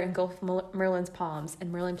the water engulf Merlin's palms, and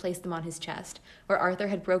Merlin placed them on his chest, where Arthur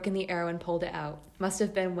had broken the arrow and pulled it out. Must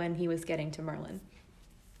have been when he was getting to Merlin.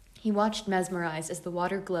 He watched mesmerized as the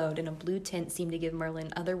water glowed, and a blue tint seemed to give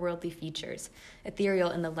Merlin otherworldly features.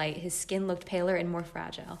 Ethereal in the light, his skin looked paler and more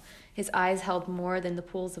fragile. His eyes held more than the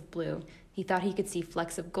pools of blue. He thought he could see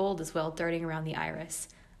flecks of gold as well darting around the iris.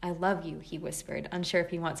 "I love you," he whispered, unsure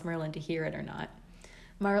if he wants Merlin to hear it or not.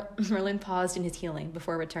 Merlin paused in his healing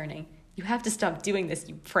before returning. "You have to stop doing this,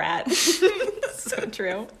 you prat." So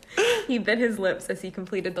true. He bit his lips as he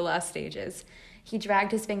completed the last stages. He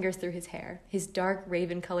dragged his fingers through his hair, his dark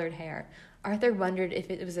raven-colored hair. Arthur wondered if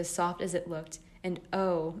it was as soft as it looked, and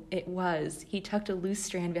oh, it was. He tucked a loose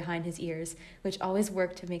strand behind his ears, which always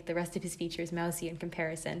worked to make the rest of his features mousy in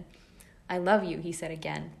comparison. "I love you," he said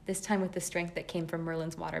again, this time with the strength that came from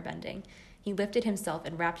Merlin's waterbending. He lifted himself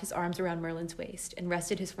and wrapped his arms around Merlin's waist and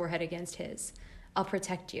rested his forehead against his. "I'll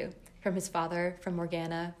protect you. From his father, from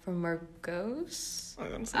Morgana, from Morgause?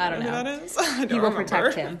 I don't know. Who that is. I don't He will remember.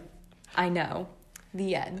 protect him. I know."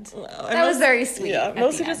 The end. Well, that was very sweet. Yeah,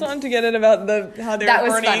 mostly just wanted to get it about how they were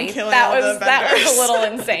burning and killing all the benders. That was a little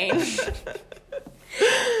insane.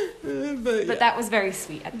 But that was very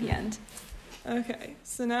sweet at the end. Okay,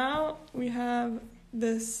 so now we have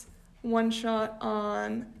this one shot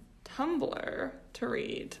on Tumblr to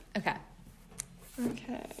read.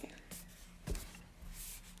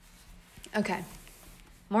 Okay.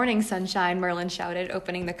 "Morning, sunshine," Merlin shouted,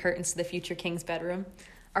 opening the curtains to the future king's bedroom.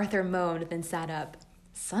 Arthur moaned, then sat up.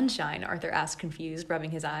 "Sunshine?" Arthur asked, confused,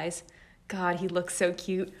 rubbing his eyes. "God, he looks so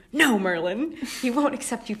cute." "No, Merlin! He won't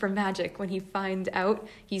accept you for magic. When he finds out,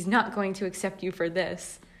 he's not going to accept you for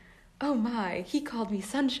this." "Oh my, he called me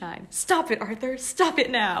sunshine." "Stop it, Arthur. Stop it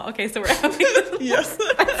now." Okay, so we're having this. Yes.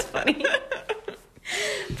 That's funny.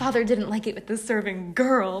 "Father didn't like it with the serving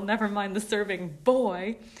girl, never mind the serving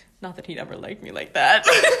boy. Not that he'd ever like me like that."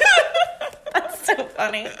 That's so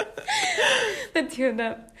funny. The two of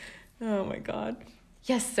them. Oh my God.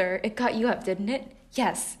 "Yes, sir. It got you up, didn't it?"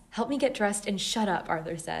 "Yes. Help me get dressed and shut up,"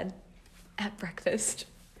 Arthur said. "At breakfast."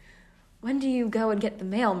 "When do you go and get the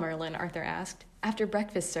mail, Merlin?" Arthur asked. "After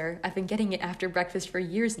breakfast, sir. I've been getting it after breakfast for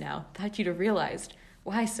years now. Thought you'd have realized."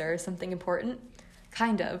 "Why, sir? Something important?"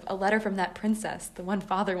 "Kind of. A letter from that princess, the one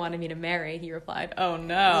father wanted me to marry," he replied. Oh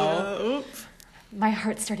no. My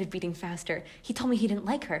heart started beating faster. "He told me he didn't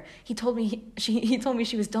like her. He told me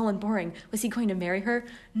she was dull and boring. Was he going to marry her?"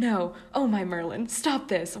 "No. Oh my Merlin, stop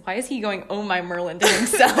this." Why is he going "oh my Merlin" to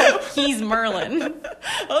himself? He's Merlin.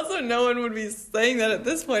 Also, no one would be saying that at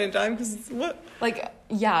this point in time because what?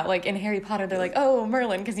 Like in Harry Potter, they're like, "Oh,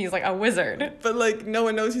 Merlin," because he's like a wizard. But like, no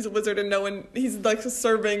one knows he's a wizard, and he's like a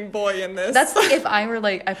serving boy in this. That's like if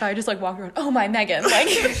I just like walked around, "Oh my Megan," like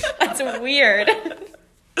that's weird.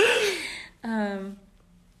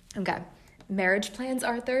 Okay. "Marriage plans,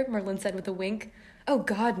 Arthur?" Merlin said with a wink. "Oh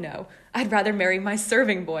God, no. I'd rather marry my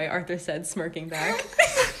serving boy," Arthur said, smirking back.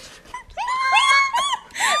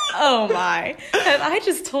 Oh my. Have I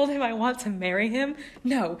just told him I want to marry him?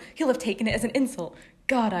 No, he'll have taken it as an insult.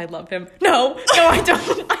 God, I love him. No, I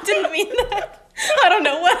don't. I didn't mean that. I don't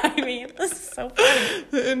know what I mean. This is so funny.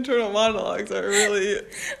 The internal monologues are really...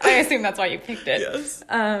 I assume that's why you picked it. Yes.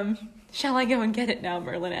 Shall I go and get it now?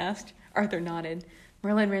 Merlin asked. Arthur nodded.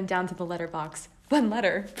 Merlin ran down to the letterbox. "One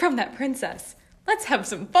letter from that princess." Let's have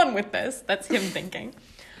some fun with this. That's him thinking.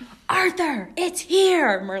 Arthur, it's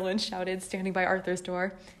here, Merlin shouted, standing by Arthur's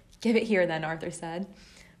door. Give it here, then, Arthur said.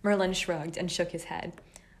 Merlin shrugged and shook his head.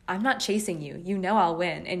 I'm not chasing you. You know I'll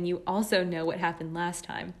win, and you also know what happened last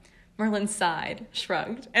time. Merlin sighed,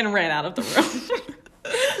 shrugged, and ran out of the room.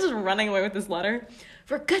 Just running away with his letter.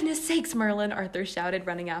 For goodness sakes, Merlin, Arthur shouted,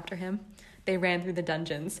 running after him. They ran through the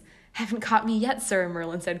dungeons. Haven't caught me yet, sir,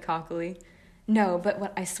 Merlin said cockily. No,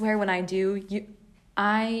 but I swear when I do,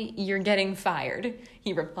 you're getting fired,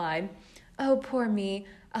 he replied. Oh, poor me.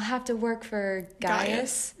 I'll have to work for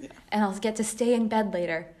Gaius. Yeah. And I'll get to stay in bed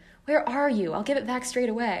later. Where are you? I'll give it back straight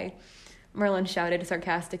away. Merlin shouted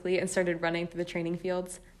sarcastically and started running through the training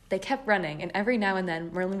fields. They kept running, and every now and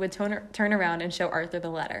then Merlin would turn around and show Arthur the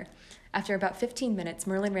letter. After about 15 minutes,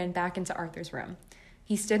 Merlin ran back into Arthur's room.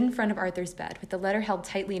 He stood in front of Arthur's bed with the letter held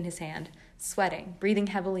tightly in his hand, sweating, breathing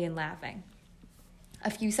heavily, and laughing. A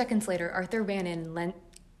few seconds later, Arthur ran in and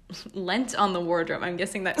leant on the wardrobe. I'm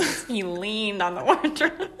guessing that means he leaned on the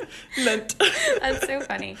wardrobe. Leant. That's so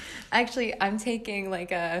funny. Actually, I'm taking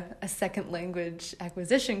like a second language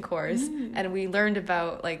acquisition course, and we learned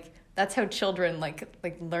about like that's how children like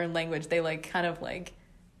learn language. They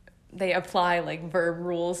they apply like verb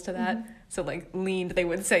rules to that. So like leaned, they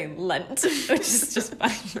would say lent, which is just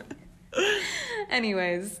funny.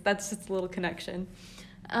 Anyways, that's just a little connection.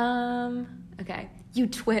 Okay. You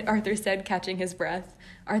twit, Arthur said, catching his breath.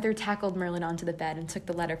 Arthur tackled Merlin onto the bed and took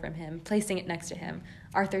the letter from him, placing it next to him.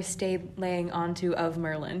 Arthur stayed laying onto of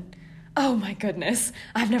Merlin. Oh my goodness,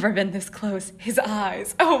 I've never been this close. His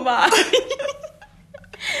eyes, oh my.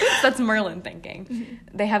 That's Merlin thinking.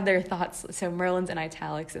 They have their thoughts, so Merlin's in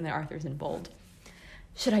italics and Arthur's in bold.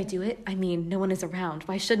 Should I do it? I mean, no one is around.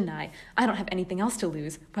 Why shouldn't I? I don't have anything else to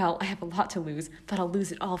lose. Well, I have a lot to lose, but I'll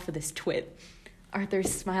lose it all for this twit. Arthur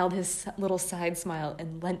smiled his little side smile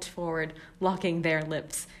and leant forward, locking their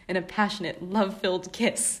lips in a passionate, love-filled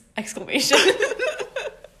kiss! Exclamation.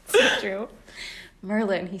 So true.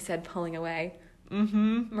 Merlin, he said, pulling away.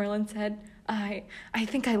 Merlin said. I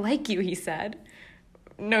think I like you, he said.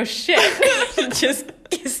 No shit. He just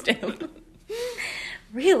kissed him.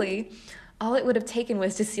 Really? All it would have taken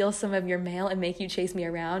was to steal some of your mail and make you chase me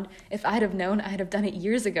around. If I'd have known, I'd have done it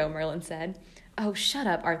years ago, Merlin said. Oh, shut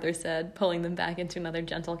up, Arthur said, pulling them back into another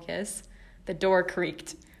gentle kiss. The door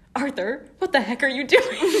creaked. Arthur, what the heck are you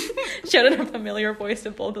doing? Shouted a familiar voice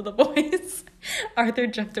to both of the boys. Arthur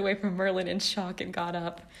jumped away from Merlin in shock and got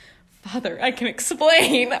up. Father, I can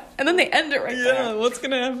explain. And then they end it right there. Yeah, what's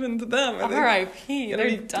going to happen to them? R.I.P.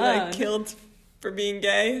 They're done. Like, killed for being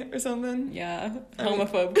gay or something? Yeah.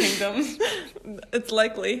 Homophobe kingdom. It's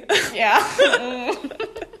likely. Yeah.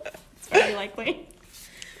 It's very likely.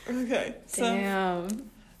 Okay, so damn.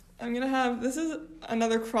 I'm gonna have this is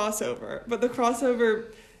another crossover, but the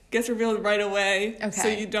crossover gets revealed right away, so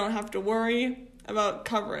you don't have to worry about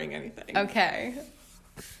covering anything. Okay.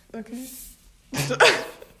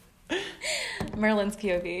 Merlin's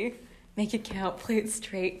POV. Make it count, play it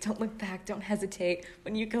straight, don't look back, don't hesitate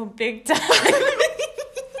when you go big time.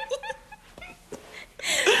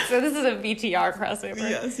 So this is a VTR crossover.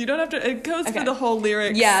 Yes, you don't have to. It goes through the whole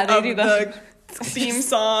lyrics. Yeah, they do the theme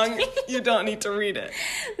song. You don't need to read it.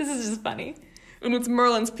 This is just funny. And it's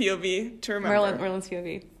Merlin's POV to remember. Merlin's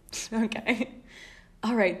POV. Okay.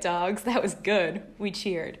 All right, dogs, that was good. We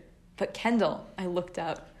cheered. But Kendall, I looked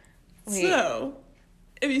up. Wait. So,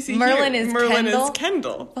 if you see Merlin here, is Merlin Kendall? is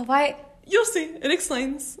Kendall. But why? You'll see. It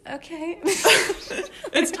explains. Okay.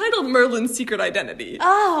 It's titled Merlin's Secret Identity.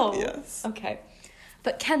 Oh. Yes. Okay.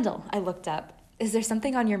 But Kendall, I looked up. Is there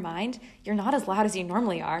something on your mind? You're not as loud as you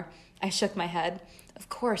normally are. I shook my head. Of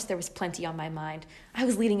course, there was plenty on my mind. I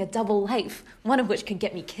was leading a double life, one of which could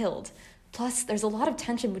get me killed. Plus, there's a lot of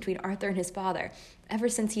tension between Arthur and his father, ever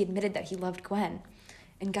since he admitted that he loved Gwen.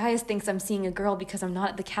 And Gaius thinks I'm seeing a girl because I'm not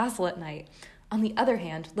at the castle at night. On the other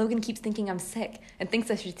hand, Logan keeps thinking I'm sick and thinks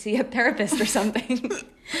I should see a therapist or something.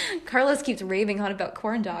 Carlos keeps raving on about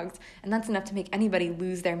corn dogs, and that's enough to make anybody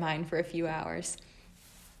lose their mind for a few hours.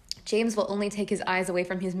 James will only take his eyes away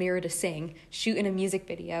from his mirror to sing, shoot in a music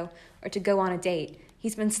video, or to go on a date.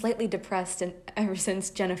 He's been slightly depressed ever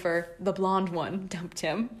since Jennifer, the blonde one, dumped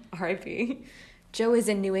him. R.I.P. Joe is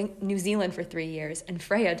in New Zealand for 3 years, and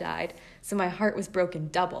Freya died, so my heart was broken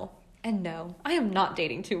double. And no, I am not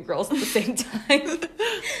dating two girls at the same time.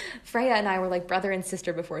 Freya and I were like brother and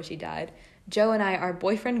sister before she died. Joe and I are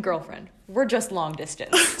boyfriend-girlfriend. We're just long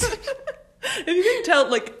distance. If you can tell,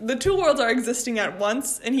 like, the two worlds are existing at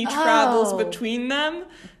once, and he travels between them.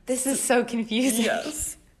 This is so confusing.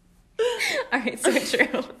 Yes. All right, so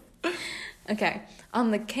true. Okay, on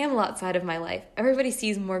the Camelot side of my life, everybody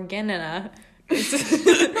sees Morgana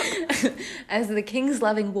as the king's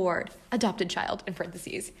loving ward, adopted child, in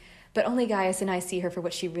parentheses. But only Gaius and I see her for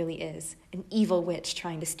what she really is, an evil witch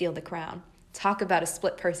trying to steal the crown. Talk about a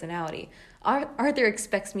split personality. Arthur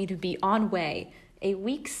expects me to be on way, a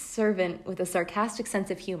weak servant with a sarcastic sense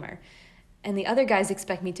of humor. And the other guys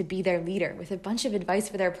expect me to be their leader, with a bunch of advice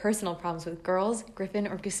for their personal problems with girls, Griffin,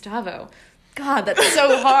 or Gustavo. God, that's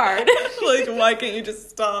so hard. Like, why can't you just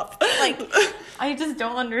stop? Like, I just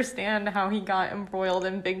don't understand how he got embroiled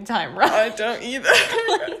in Big Time Rush. I don't either.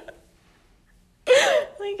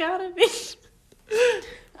 Like, gotta be.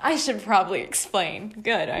 I should probably explain.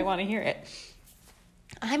 Good, I want to hear it.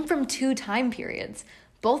 I'm from 2 time periods.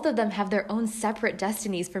 Both of them have their own separate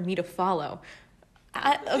destinies for me to follow.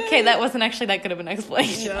 Okay, that wasn't actually that good of an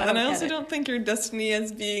explanation. Yeah, and I also don't think your destiny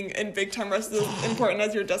as being in Big Time Rush is as important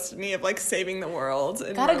as your destiny of, like, saving the world.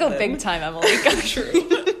 Gotta Merlin. go big time, Emily. True.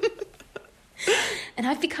 And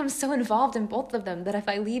I've become so involved in both of them that if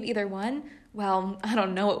I leave either one, well, I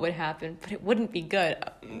don't know what would happen, but it wouldn't be good.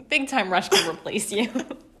 Big Time Rush can replace you.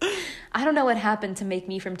 I don't know what happened to make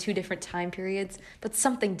me from 2 different time periods, but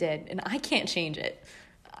something did, and I can't change it.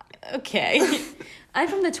 Okay. I'm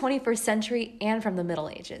from the 21st century and from the Middle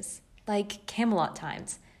Ages, like Camelot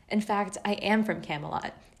times. In fact, I am from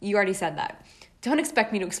Camelot. You already said that. Don't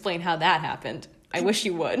expect me to explain how that happened. I wish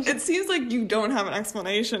you would. It seems like you don't have an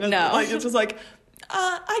explanation. No. Like, it's just like,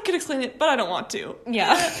 I could explain it, but I don't want to.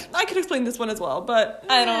 Yeah. I could explain this one as well, but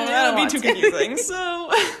I don't it'd want be too to. confusing,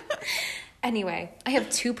 so... Anyway, I have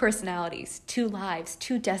 2 personalities, 2 lives,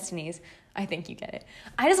 2 destinies. I think you get it.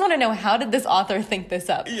 I just want to know, how did this author think this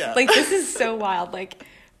up? Yeah. Like, this is so wild. Like,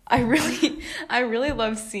 I really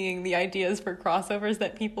love seeing the ideas for crossovers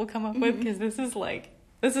that people come up with, because this is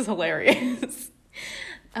hilarious.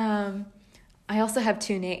 I also have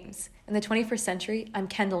 2 names. In the 21st century, I'm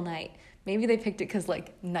Kendall Knight. Maybe they picked it because,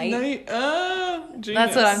 like, Knight. Genius.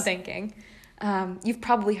 That's what I'm thinking. You've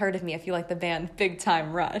probably heard of me if you like the band Big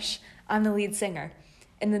Time Rush. I'm the lead singer.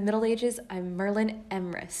 In the Middle Ages, I'm Merlin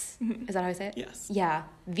Emrys. Is that how I say it? Yes. Yeah,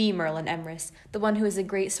 the Merlin Emrys. The one who is a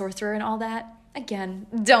great sorcerer and all that. Again,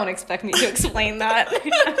 don't expect me to explain that.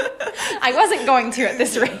 I wasn't going to at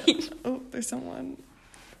this rate. Oh, there's someone.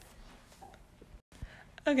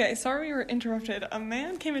 Okay, sorry we were interrupted. A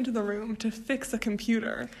man came into the room to fix a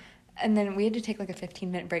computer. And then we had to take like a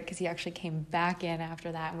 15-minute break because he actually came back in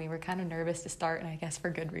after that, and we were kind of nervous to start, and I guess for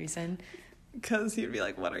good reason. Because he would be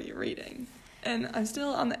like, what are you reading? And I'm still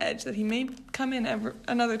on the edge that he may come in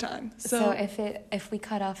another time. So if we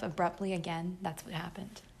cut off abruptly again, that's what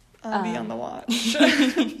happened. I'll be on the watch.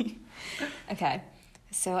 Okay,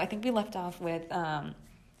 so I think we left off with,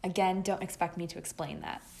 again, don't expect me to explain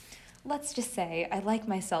that. Let's just say I like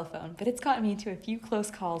my cell phone, but it's gotten me into a few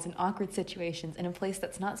close calls and awkward situations in a place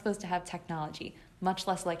that's not supposed to have technology, much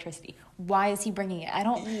less electricity. Why is he bringing it? I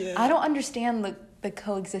don't understand the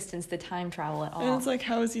coexistence, the time travel at all. And it's like,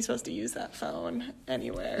 how is he supposed to use that phone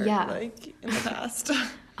anywhere? Yeah. Like, in the past.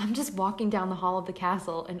 I'm just walking down the hall of the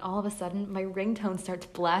castle, and all of a sudden, my ringtone starts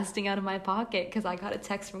blasting out of my pocket because I got a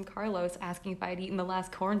text from Carlos asking if I had eaten the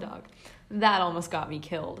last corn dog. That almost got me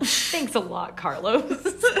killed. Thanks a lot,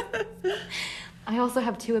 Carlos. I also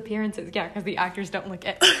have 2 appearances, because the actors don't look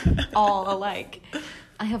at all alike.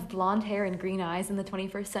 I have blonde hair and green eyes in the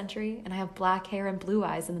 21st century, and I have black hair and blue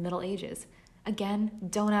eyes in the Middle Ages. Again,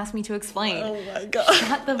 don't ask me to explain. Oh my god.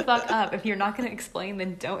 Shut the fuck up. If you're not going to explain,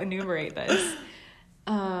 then don't enumerate this.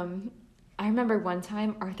 I remember one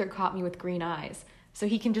time Arthur caught me with green eyes, so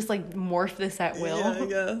he can just like morph this at will. Yeah, I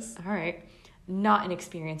guess. All right. Not an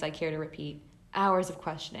experience I care to repeat. Hours of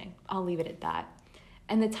questioning. I'll leave it at that.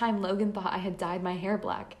 And the time Logan thought I had dyed my hair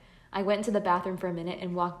black. I went into the bathroom for a minute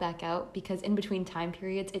and walked back out because in between time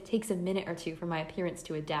periods, it takes a minute or 2 for my appearance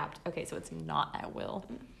to adapt. Okay, so it's not at will.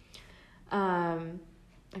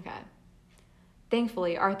 Okay.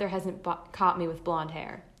 Thankfully, Arthur hasn't caught me with blonde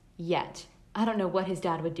hair. Yet. I don't know what his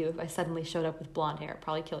dad would do if I suddenly showed up with blonde hair.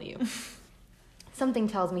 Probably kill you. Something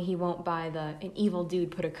tells me he won't buy the "an evil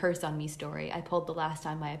dude put a curse on me" story I pulled the last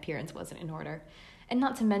time my appearance wasn't in order. And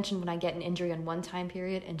not to mention when I get an injury on one time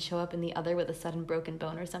period and show up in the other with a sudden broken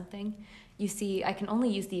bone or something. You see, I can only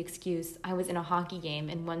use the excuse I was in a hockey game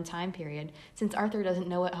in one time period since Arthur doesn't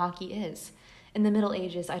know what hockey is. In the Middle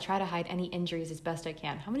Ages, I try to hide any injuries as best I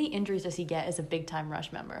can. How many injuries does he get as a Big Time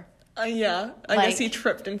Rush member? Yeah, I guess he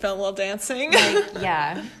tripped and fell while dancing.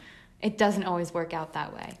 Yeah, it doesn't always work out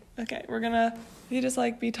that way. Okay, we're gonna just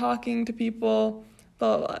like be talking to people,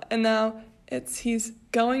 blah, blah, blah. And now he's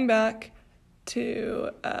going back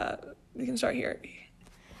to, we can start here.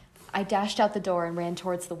 I dashed out the door and ran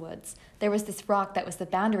towards the woods. There was this rock that was the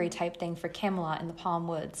boundary type thing for Camelot in the Palm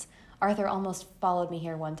Woods. Arthur almost followed me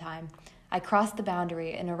here one time. I crossed the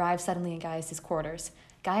boundary and arrived suddenly in Gaius's quarters.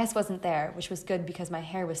 Gaius wasn't there, which was good because my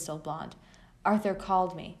hair was still blonde. Arthur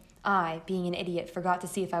called me. I, being an idiot, forgot to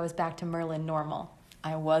see if I was back to Merlin normal.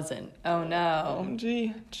 I wasn't. Oh no.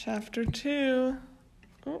 OMG. Chapter 2.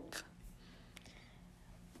 Oop.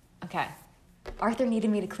 Okay. Arthur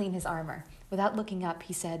needed me to clean his armor. Without looking up,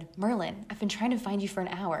 he said, Merlin, I've been trying to find you for an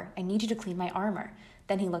hour. I need you to clean my armor.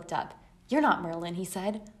 Then he looked up. You're not Merlin, he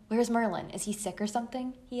said. Where's Merlin? Is he sick or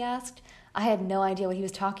something? He asked. I had no idea what he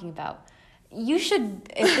was talking about. You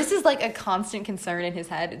should, if this is like a constant concern in his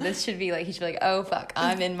head, this should be like, he should be like, oh fuck,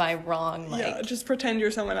 I'm in my wrong, like. Yeah, just pretend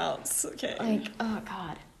you're someone else, okay. Like, oh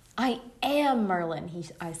god. I am Merlin,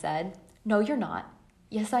 I said. No, you're not.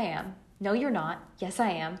 Yes, I am. No, you're not. Yes, I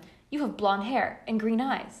am. You have blonde hair and green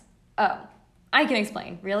eyes. Oh, I can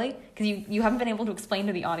explain, really? Because you haven't been able to explain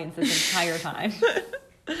to the audience this entire time.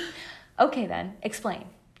 Okay then, explain.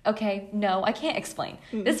 Okay, no, I can't explain.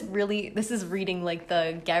 This is reading like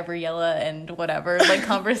the Gabriella and whatever, like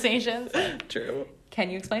conversations. Like, True. can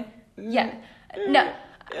you explain? Yeah. No.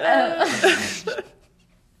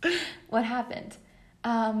 What happened?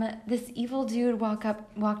 This evil dude walked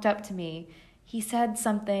up to me. He said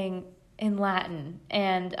something in Latin,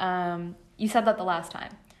 and you said that the last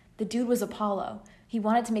time. The dude was Apollo. He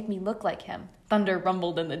wanted to make me look like him. Thunder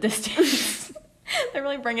rumbled in the distance. They're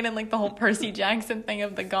really bringing in like the whole Percy Jackson thing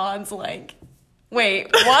of the gods. Like,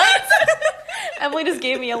 wait, what? Emily just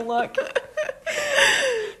gave me a look.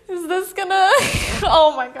 Is this gonna?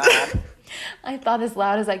 Oh my god. I thought as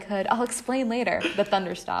loud as I could. I'll explain later. The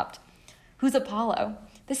thunder stopped. Who's Apollo?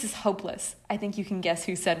 This is hopeless. I think you can guess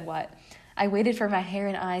who said what. I waited for my hair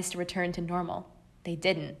and eyes to return to normal. They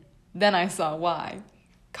didn't. Then I saw why.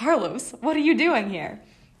 Carlos, what are you doing here?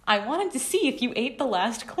 I wanted to see if you ate the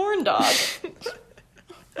last corn dog.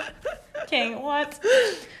 King, what?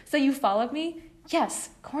 So you followed me? Yes,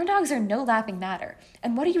 corn dogs are no laughing matter.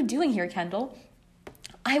 And what are you doing here, Kendall?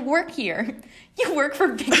 I work here. You work for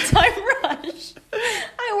Big Time Rush.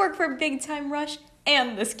 I work for Big Time Rush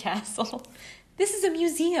and this castle. This is a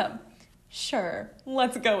museum. Sure,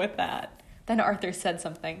 let's go with that. Then Arthur said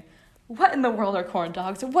something. What in the world are corn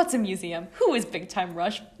dogs? What's a museum? Who is Big Time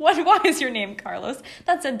Rush? Why is your name Carlos?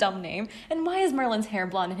 That's a dumb name. And why is Merlin's hair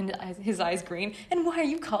blonde and his eyes green? And why are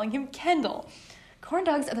you calling him Kendall? Corn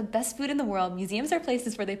dogs are the best food in the world. Museums are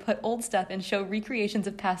places where they put old stuff and show recreations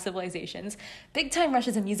of past civilizations. Big Time Rush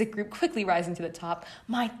is a music group quickly rising to the top.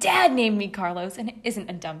 My dad named me Carlos, and it isn't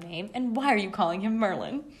a dumb name. And why are you calling him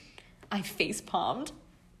Merlin? I face-palmed.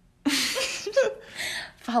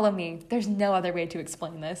 Follow me. There's no other way to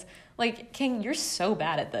explain this. Like, King, you're so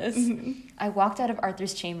bad at this. I walked out of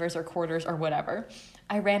Arthur's chambers or quarters or whatever.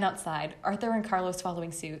 I ran outside, Arthur and Carlos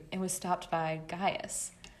following suit, and was stopped by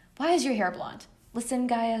Gaius. Why is your hair blonde? Listen,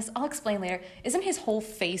 Gaius, I'll explain later. Isn't his whole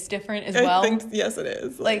face different as well? Yes, it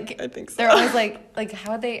is. Like I think so. They're always like,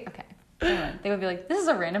 how would they... Okay. Anyway, they would be like, this is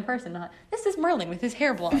a random person, not... This is Merlin with his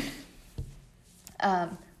hair blonde.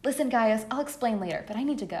 Listen, Gaius, I'll explain later, but I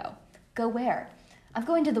need to go. Go where? I'm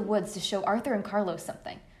going to the woods to show Arthur and Carlos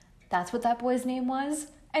something. That's what that boy's name was?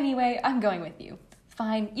 Anyway, I'm going with you.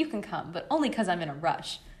 Fine, you can come, but only 'cause I'm in a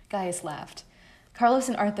rush. Gaius laughed. Carlos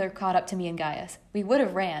and Arthur caught up to me and Gaius. We would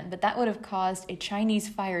have ran, but that would have caused a Chinese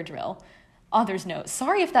fire drill. Author's note.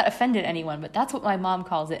 Sorry if that offended anyone, but that's what my mom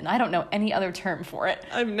calls it, and I don't know any other term for it.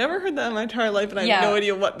 I've never heard that in my entire life, and I have no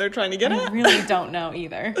idea what they're trying to get at. I really don't know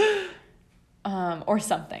either. Or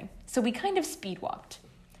something. So we kind of speed walked.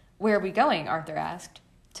 Where are we going? Arthur asked.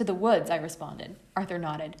 To the woods, I responded. Arthur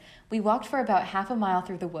nodded. We walked for about half a mile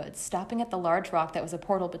through the woods, stopping at the large rock that was a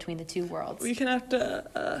portal between the two worlds. We can have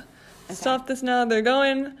to stop this now. They're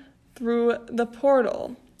going through the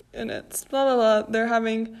portal, and it's blah, blah, blah. They're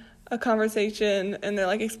having a conversation, and they're,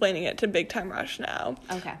 like, explaining it to Big Time Rush now.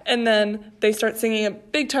 Okay. And then they start singing a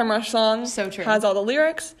Big Time Rush song. So true. Has all the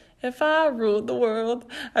lyrics. If I ruled the world,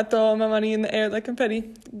 I'd throw all my money in the air like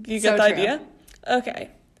confetti. You get the idea?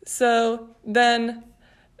 Okay. So then...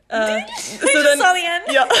 I just saw the end.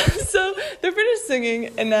 Yeah. So they're finished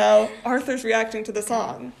singing, and now Arthur's reacting to the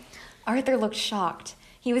song. Arthur looked shocked.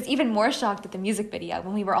 He was even more shocked at the music video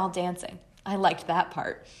when we were all dancing. I liked that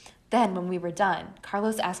part. Then, when we were done,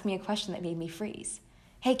 Carlos asked me a question that made me freeze.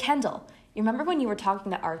 Hey, Kendall, you remember when you were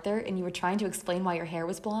talking to Arthur and you were trying to explain why your hair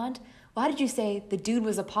was blonde? Why did you say the dude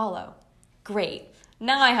was Apollo? Great.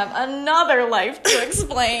 Now I have another life to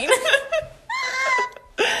explain.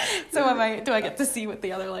 So do I get to see what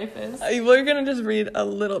the other life is? We're going to just read a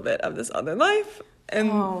little bit of this other life and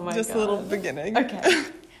just God. A little beginning. Okay.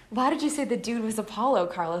 Why did you say the dude was Apollo?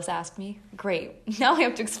 Carlos asked me. Great. Now I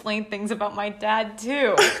have to explain things about my dad,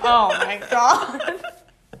 too. Oh, my God.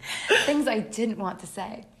 Things I didn't want to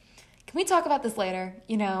say. Can we talk about this later?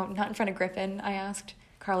 Not in front of Griffin, I asked.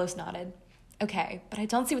 Carlos nodded. Okay, but I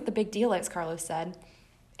don't see what the big deal is, Carlos said.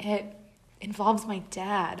 It involves my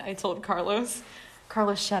dad, I told Carlos.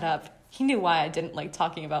 Carlos shut up. He knew why I didn't like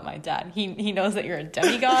talking about my dad. He knows that you're a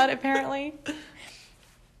demigod, apparently.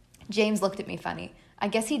 James looked at me funny. I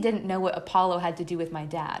guess he didn't know what Apollo had to do with my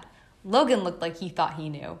dad. Logan looked like he thought he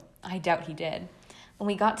knew. I doubt he did. When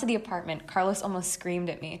we got to the apartment, Carlos almost screamed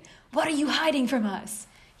at me. What are you hiding from us?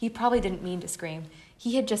 He probably didn't mean to scream.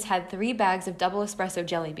 He had just had 3 bags of double espresso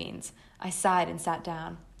jelly beans. I sighed and sat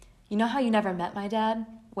down. You know how you never met my dad?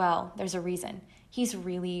 Well, there's a reason. He's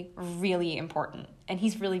really, really important, and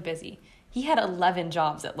he's really busy. He had 11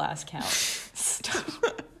 jobs at last count.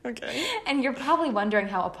 Stop. Okay. And you're probably wondering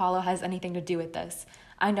how Apollo has anything to do with this.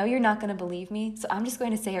 I know you're not going to believe me, so I'm just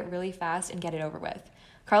going to say it really fast and get it over with.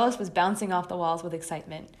 Carlos was bouncing off the walls with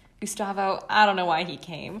excitement. Gustavo, I don't know why he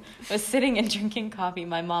came, was sitting and drinking coffee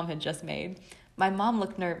my mom had just made. My mom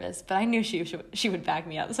looked nervous, but I knew she would back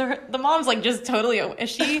me up. So the mom's like just totally,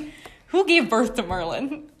 is she, who gave birth to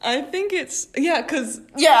Merlin? I think it's, because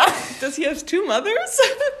does he have 2 mothers?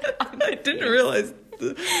 I didn't realize.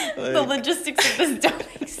 The logistics of this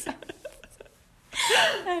don't make sense.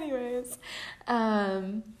 Anyways,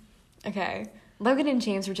 okay. Logan and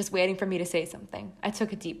James were just waiting for me to say something. I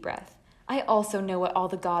took a deep breath. I also know what all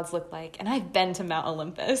the gods look like, and I've been to Mount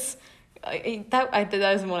Olympus. That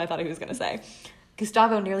was what I thought he was going to say.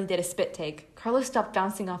 Gustavo nearly did a spit take. Carlos stopped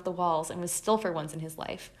bouncing off the walls and was still for once in his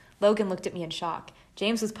life. Logan looked at me in shock.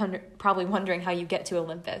 James was probably wondering how you get to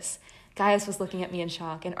Olympus. Gaius was looking at me in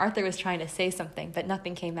shock, and Arthur was trying to say something, but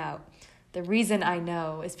nothing came out. The reason I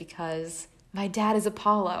know is because my dad is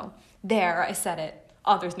Apollo. There, I said it.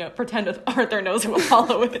 Author's note, pretend Arthur knows who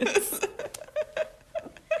Apollo is.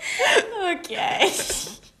 Okay.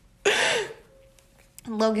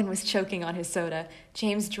 Logan was choking on his soda.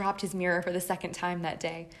 James dropped his mirror for the 2nd time that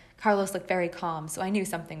day. Carlos looked very calm, so I knew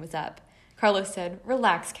something was up. Carlos said,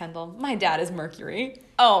 relax, Kendall. My dad is Mercury.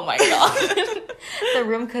 Oh my God. The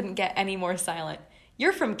room couldn't get any more silent.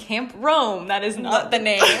 You're from Camp Rome. That is not the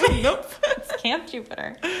name. Nope. It's Camp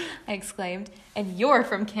Jupiter, I exclaimed. And you're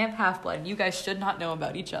from Camp Half-Blood. You guys should not know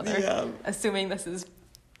about each other. Yeah. Assuming this is,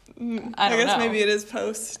 I guess know. Maybe it is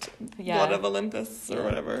post Blood of Olympus or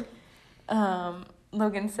whatever.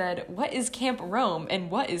 Logan said, what is Camp Rome and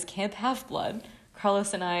what is Camp Half-Blood?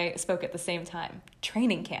 Carlos and I spoke at the same time.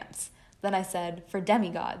 Training camps. Then I said, for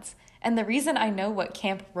demigods. And the reason I know what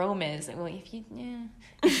Camp Rome is, well, if you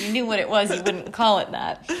knew what it was, you wouldn't call it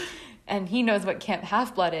that. And he knows what Camp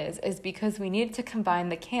Half-Blood is because we needed to combine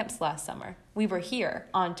the camps last summer. We were here,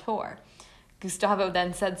 on tour. Gustavo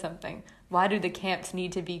then said something. Why do the camps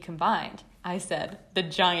need to be combined? I said, the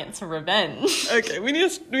Giants' revenge. Okay,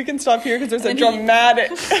 we can stop here because there's a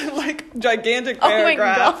dramatic, gigantic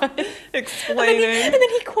paragraph explaining. And then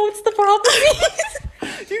he quotes the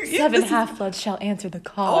prophecies. 7 half-bloods shall answer the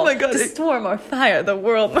call. Oh my God. To storm or fire, the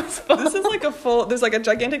world must fall. This is there's a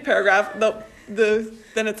gigantic paragraph.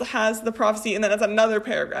 Then it has the prophecy, and then it's another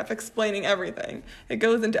paragraph explaining everything. It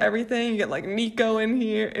goes into everything. You get Nico in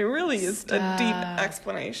here. It really is a deep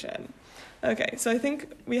explanation. Okay, so I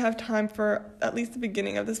think we have time for at least the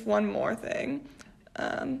beginning of this one more thing.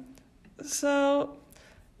 So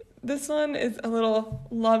this one is a little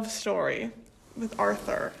love story with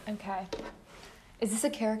Arthur. Okay. Is this a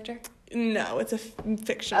character? No, it's a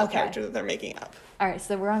fictional character that they're making up. All right,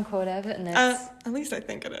 so we're on Quotev, and it's... At least I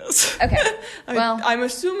think it is. Okay, well... I'm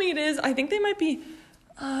assuming it is. I think they might be...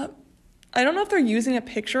 I don't know if they're using a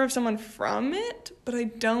picture of someone from it, but I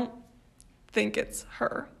don't think it's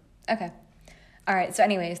her. Okay. All right, so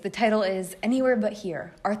anyways, the title is Anywhere But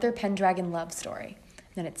Here, Arthur Pendragon Love Story.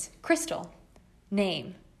 Then it's Crystal.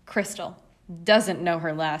 Name, Crystal. Doesn't know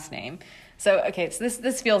her last name. So, okay, so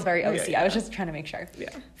this feels very OC. Yeah. I was just trying to make sure. Yeah.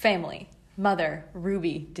 Family. Mother,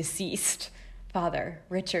 Ruby, deceased. Father,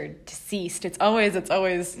 Richard, deceased. It's always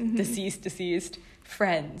deceased.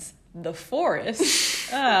 Friends, the forest.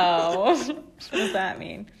 Oh, what does that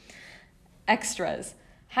mean? Extras.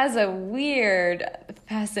 Has a weird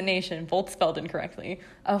fascination, both spelled incorrectly,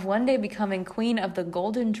 of one day becoming queen of the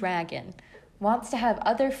Golden Dragon. Wants to have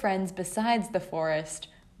other friends besides the forest.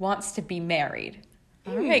 Wants to be married.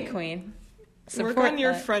 All right, queen. Work on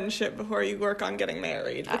your friendship before you work on getting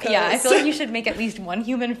married. Yeah, I feel like you should make at least one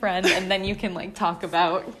human friend, and then you can talk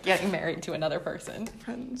about getting married to another person.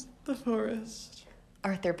 Friends, the forest.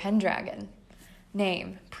 Arthur Pendragon.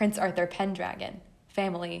 Name, Prince Arthur Pendragon.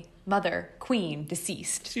 Family, mother, queen,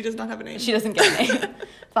 deceased. She does not have a name. She doesn't get a name.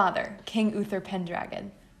 Father, King Uther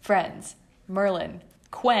Pendragon. Friends, Merlin,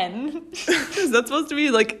 Quen. Is that supposed to be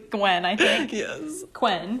Gwen, I think. Yes.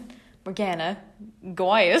 Quen, Morgana,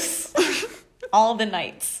 Gaius. All the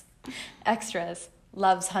knights. Extras.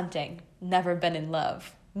 Loves hunting. Never been in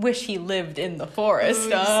love. Wish he lived in the forest.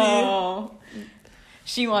 Oh.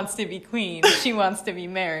 She wants to be queen. She wants to be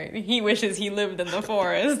married. He wishes he lived in the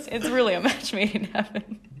forest. It's really a match made in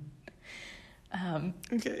heaven.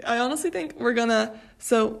 Okay, I honestly think we're gonna...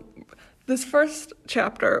 So, this first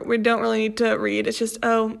chapter, we don't really need to read. It's just,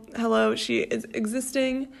 oh, hello, she is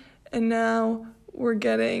existing, and now we're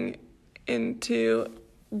getting into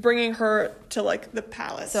bringing her to, like, the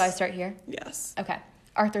palace. So I start here? Yes. Okay.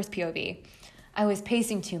 Arthur's POV. I was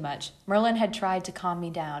pacing too much. Merlin had tried to calm me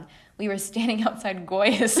down. We were standing outside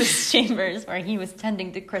Goyus's chambers where he was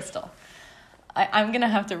tending to Crystal. I'm going to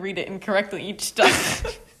have to read it incorrectly each time.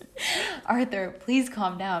 Arthur, please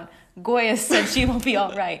calm down. Goyus said she will be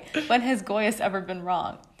all right. When has Goyus ever been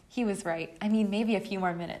wrong? He was right. I mean, maybe a few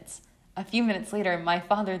more minutes. A few minutes later, my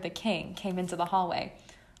father, the king, came into the hallway.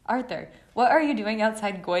 Arthur, what are you doing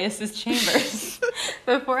outside Goyus's chambers?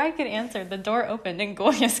 Before I could answer, the door opened and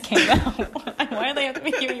Goyus came out. Why do they have to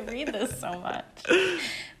make me read this so much?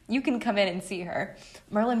 You can come in and see her.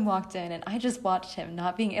 Merlin walked in, and I just watched him,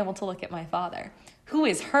 not being able to look at my father. Who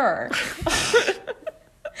is her?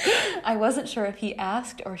 I wasn't sure if he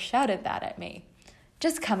asked or shouted that at me.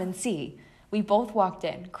 Just come and see. We both walked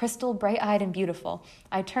in, Crystal bright-eyed and beautiful.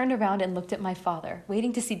 I turned around and looked at my father,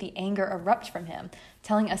 waiting to see the anger erupt from him,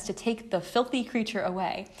 telling us to take the filthy creature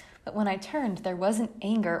away. But when I turned, there wasn't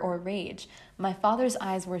anger or rage. My father's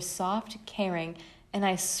eyes were soft, caring, and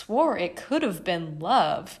I swore it could have been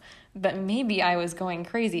love. But maybe I was going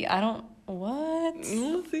crazy. I don't... What?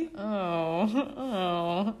 We'll see.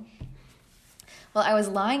 Oh. Well, I was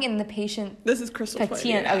lying in the patient... This is Crystal's point of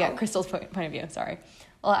view. Oh, yeah, Crystal's point of view, sorry.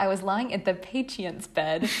 While I was lying at the patient's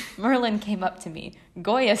bed, Merlin came up to me.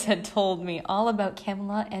 Goyus had told me all about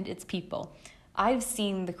Camelot and its people. I've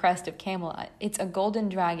seen the crest of Camelot. It's a golden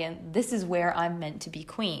dragon. This is where I'm meant to be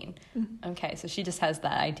queen. Okay, so she just has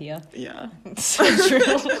that idea. Yeah. It's so true.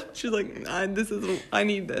 She's like, I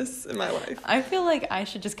need this in my life. I feel like I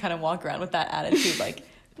should just kind of walk around with that attitude, like,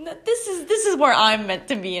 this is where I'm meant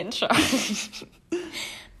to be in charge.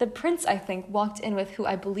 The prince, I think, walked in with who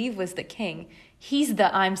I believe was the king. He's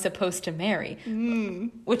the I'm supposed to marry.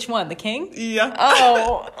 Which one, the king? Yeah.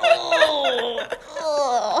 Oh.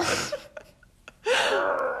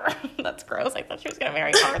 That's gross. I thought she was going to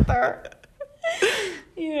marry Arthur.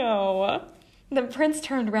 Ew. The prince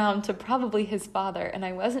turned around to probably his father, and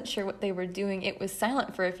I wasn't sure what they were doing. It was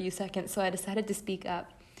silent for a few seconds, so I decided to speak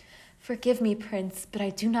up. Forgive me, prince, but I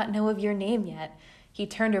do not know of your name yet. He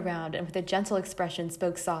turned around and with a gentle expression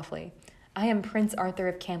spoke softly. I am Prince Arthur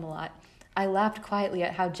of Camelot. I laughed quietly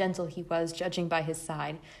at how gentle he was, judging by his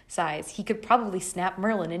size. He could probably snap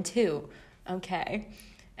Merlin in two. Okay.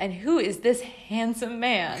 And who is this handsome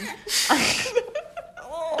man?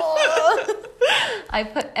 I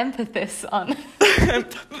put emphasis on...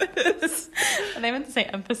 Emphasis? And I meant to say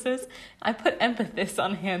emphasis. I put emphasis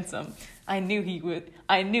on handsome. I knew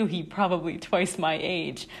he probably twice my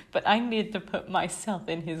age, but I needed to put myself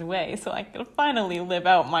in his way so I could finally live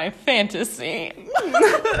out my fantasy. I don't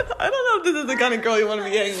know if this is the kind of girl you want to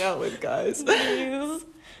be hanging out with, guys.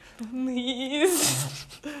 Please.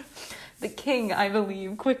 The king, I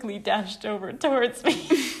believe, quickly dashed over towards me.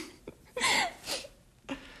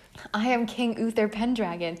 I am King Uther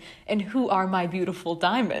Pendragon, and who are my beautiful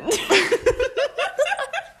diamond?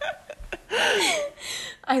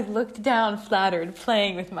 I looked down, flattered,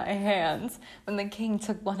 playing with my hands, when the king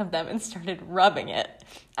took one of them and started rubbing it.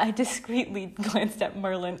 I discreetly glanced at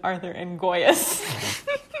Merlin, Arthur, and Goyus.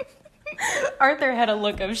 Arthur had a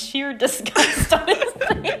look of sheer disgust on his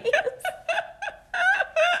face.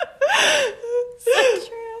 So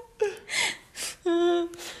true.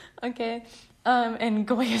 Okay. And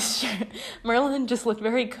Goyus, Merlin just looked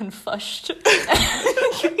very confused.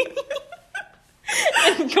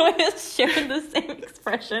 And Goyus shared the same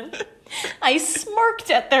expression. I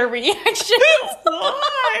smirked at their reactions.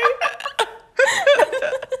 Why?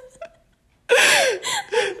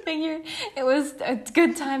 Figured it was a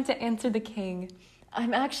good time to answer the king.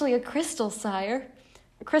 I'm actually a crystal, sire.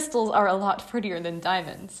 Crystals are a lot prettier than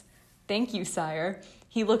diamonds. Thank you, sire.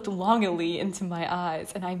 He looked longingly into my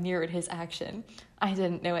eyes, and I mirrored his action. I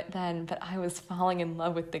didn't know it then, but I was falling in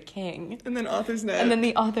love with the king. And then author's note. And then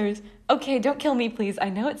the authors, okay, don't kill me, please. I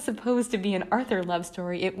know it's supposed to be an Arthur love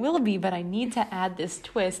story. It will be, but I need to add this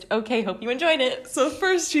twist. Okay, hope you enjoyed it. So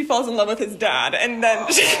first she falls in love with his dad, and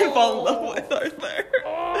then she can fall in love with Arthur.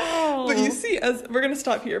 Oh. But you see, as we're going to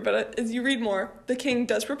stop here, but as you read more, the king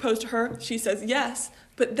does propose to her. She says yes,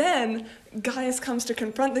 but then Gaius comes to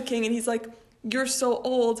confront the king, and he's like, you're so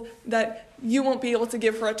old that you won't be able to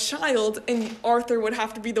give her a child, and Arthur would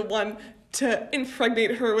have to be the one to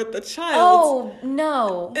impregnate her with the child. Oh,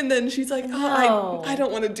 no. And then she's like, No. I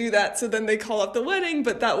don't want to do that. So then they call up the wedding,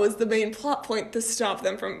 but that was the main plot point to stop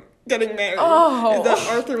them from getting married. Oh. Is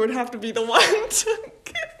that Arthur would have to be the one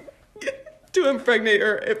to impregnate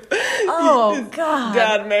her if his God.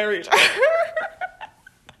 dad married her.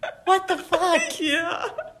 What the fuck? Yeah.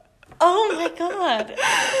 Oh my God.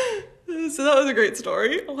 So that was a great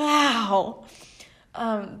story. Wow.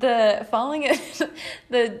 The following it,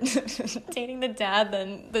 the dating the dad,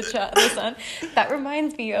 then the son, that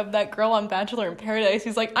reminds me of that girl on Bachelor in Paradise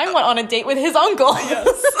who's like, I went on a date with his uncle.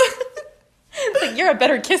 Yes. Like, you're a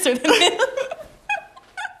better kisser than him.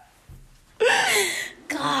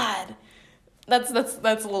 God. That's a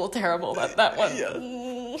little terrible, that one.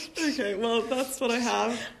 Yeah. Okay, well, that's what I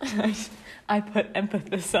have. I put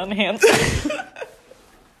emphasis on hands.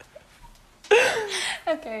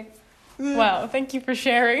 Okay. Wow, thank you for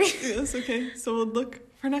sharing. Yes, okay. So we'll look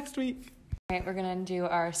for next week. All right, we're going to do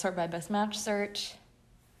our sort by best match search.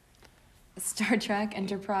 Star Trek,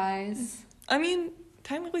 Enterprise. I mean,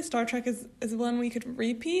 technically Star Trek is one we could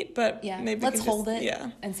repeat, but Yeah, maybe let's we can hold it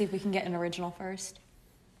and see if we can get an original first.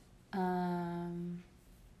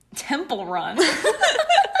 Temple Run.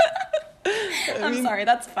 I'm sorry,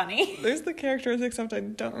 that's funny. There's the characters, except I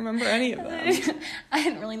don't remember any of them. I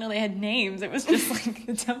didn't really know they had names. It was just like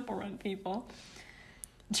the Temple Run people.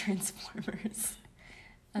 Transformers.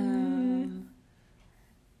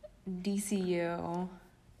 DCU. All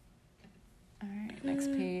right,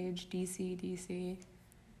 next page. DC.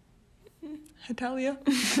 Italia.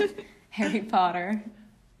 Harry Potter.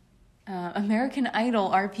 American Idol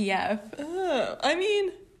RPF. Oh, I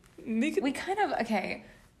mean, We kind of, okay,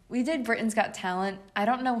 we did Britain's Got Talent. I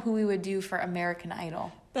don't know who we would do for American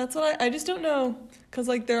Idol. That's what I just don't know, because,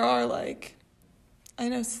 like, there are, like, I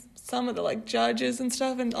know some of the, like, judges and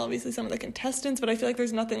stuff, and obviously some of the contestants, but I feel like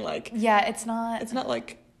there's nothing, like... Yeah, it's not,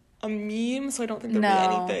 like, a meme, so I don't think there'd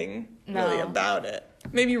be anything really about it.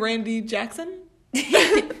 Maybe Randy Jackson?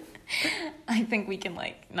 I think we can,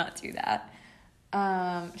 like, not do that.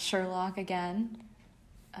 Sherlock again.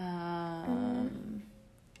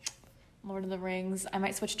 Lord of the Rings. I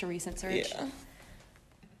might switch to recent search. Yeah.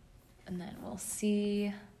 And then we'll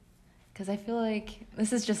see. Because I feel like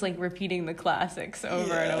this is just like repeating the classics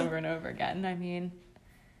over and over and over again. I mean,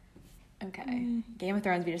 okay. Game of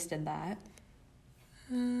Thrones, we just did that.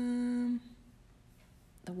 The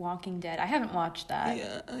Walking Dead. I haven't watched that.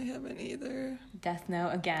 Yeah, I haven't either. Death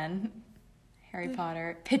Note again. Harry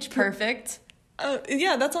Potter. Pitch Perfect.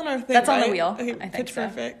 Yeah, that's on our thing. That's right? on the wheel. Okay, I think Pitch so.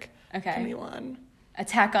 Perfect. Okay. 21.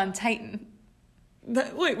 Attack on Titan.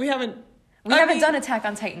 Wait, we haven't done Attack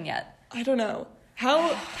on Titan yet. I don't know.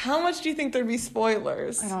 How much do you think there'd be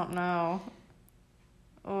spoilers? I don't know.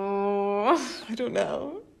 Oh. I don't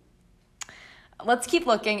know. Let's keep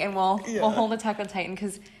looking, and we'll hold Attack on Titan,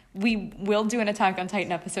 because we will do an Attack on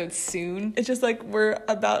Titan episode soon. It's just like we're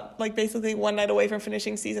about like basically one night away from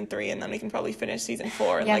finishing season 3, and then we can probably finish season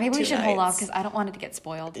 4 in like maybe 2 we should nights. hold off, because I don't want it to get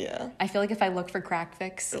spoiled. Yeah. I feel like if I look for crack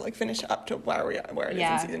fix. Or like finish up to where it is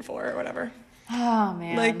in season 4 or whatever. Oh,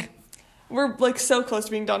 man. Like, we're like so close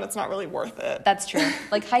to being done, it's not really worth it. That's true.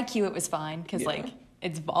 Like, Haikyuu, it was fine, because like,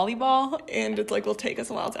 it's volleyball. And it's like, will take us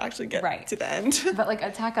a while to actually get to the end. But like,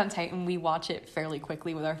 Attack on Titan, we watch it fairly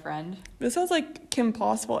quickly with our friend. This sounds like Kim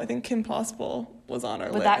Possible. I think Kim Possible was on our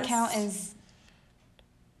list. Would that count as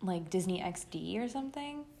like Disney XD or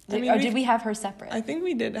something? Did we have her separate? I think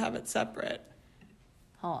we did have it separate.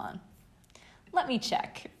 Hold on. Let me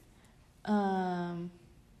check. Yeah,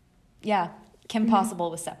 Kim Possible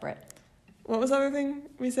was separate. What was the other thing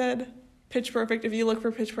we said? Pitch Perfect. If you look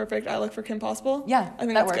for Pitch Perfect, I look for Kim Possible. Yeah, I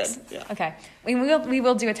think that that's works. good. Yeah. Okay. We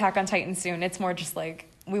will do Attack on Titan soon. It's more just like,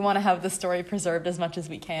 we want to have the story preserved as much as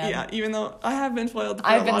we can. Yeah, even though I have been spoiled for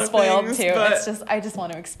I've a been lot spoiled of things, too. but It's just, I just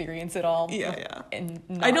want to experience it all. Yeah. And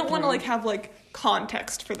I don't want to like have like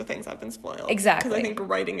context for the things I've been spoiled. Exactly. Because I think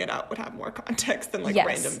writing it out would have more context than like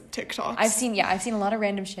random TikToks. I've seen a lot of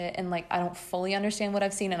random shit, and like I don't fully understand what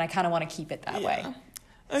I've seen, and I kind of want to keep it that way.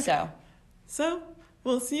 Okay. So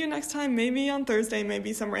we'll see you next time, maybe on Thursday,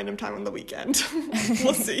 maybe some random time on the weekend.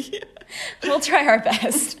 We'll see. We'll try our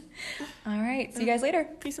best. All right. See you guys later.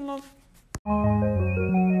 Peace and love.